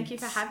 And thank you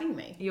for having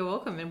me. You're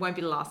welcome. It won't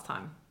be the last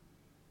time.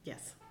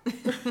 Yes.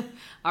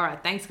 All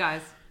right. Thanks,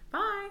 guys.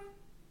 Bye.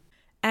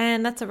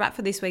 And that's a wrap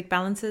for this week,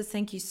 Balancers.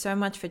 Thank you so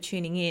much for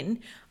tuning in.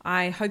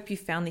 I hope you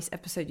found this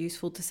episode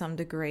useful to some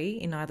degree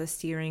in either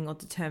steering or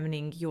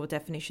determining your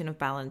definition of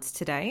balance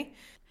today.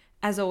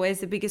 As always,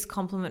 the biggest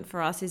compliment for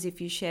us is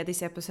if you share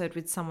this episode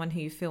with someone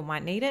who you feel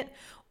might need it,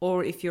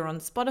 or if you're on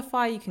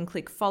Spotify, you can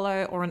click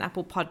follow, or on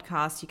Apple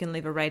Podcasts, you can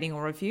leave a rating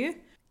or review.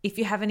 If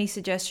you have any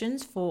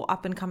suggestions for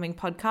up and coming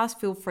podcasts,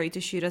 feel free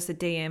to shoot us a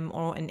DM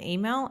or an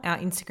email. Our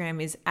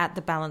Instagram is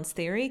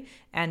 @TheBalanceTheory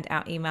and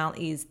our email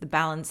is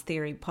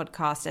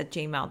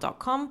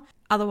thebalancetheorypodcast@gmail.com.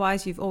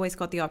 Otherwise, you've always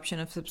got the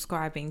option of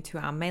subscribing to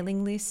our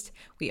mailing list.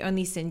 We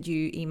only send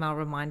you email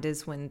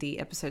reminders when the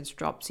episodes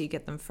drop, so you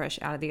get them fresh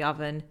out of the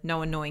oven.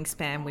 No annoying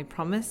spam, we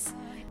promise.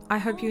 I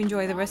hope you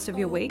enjoy the rest of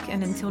your week,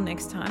 and until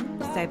next time,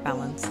 stay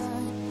balanced.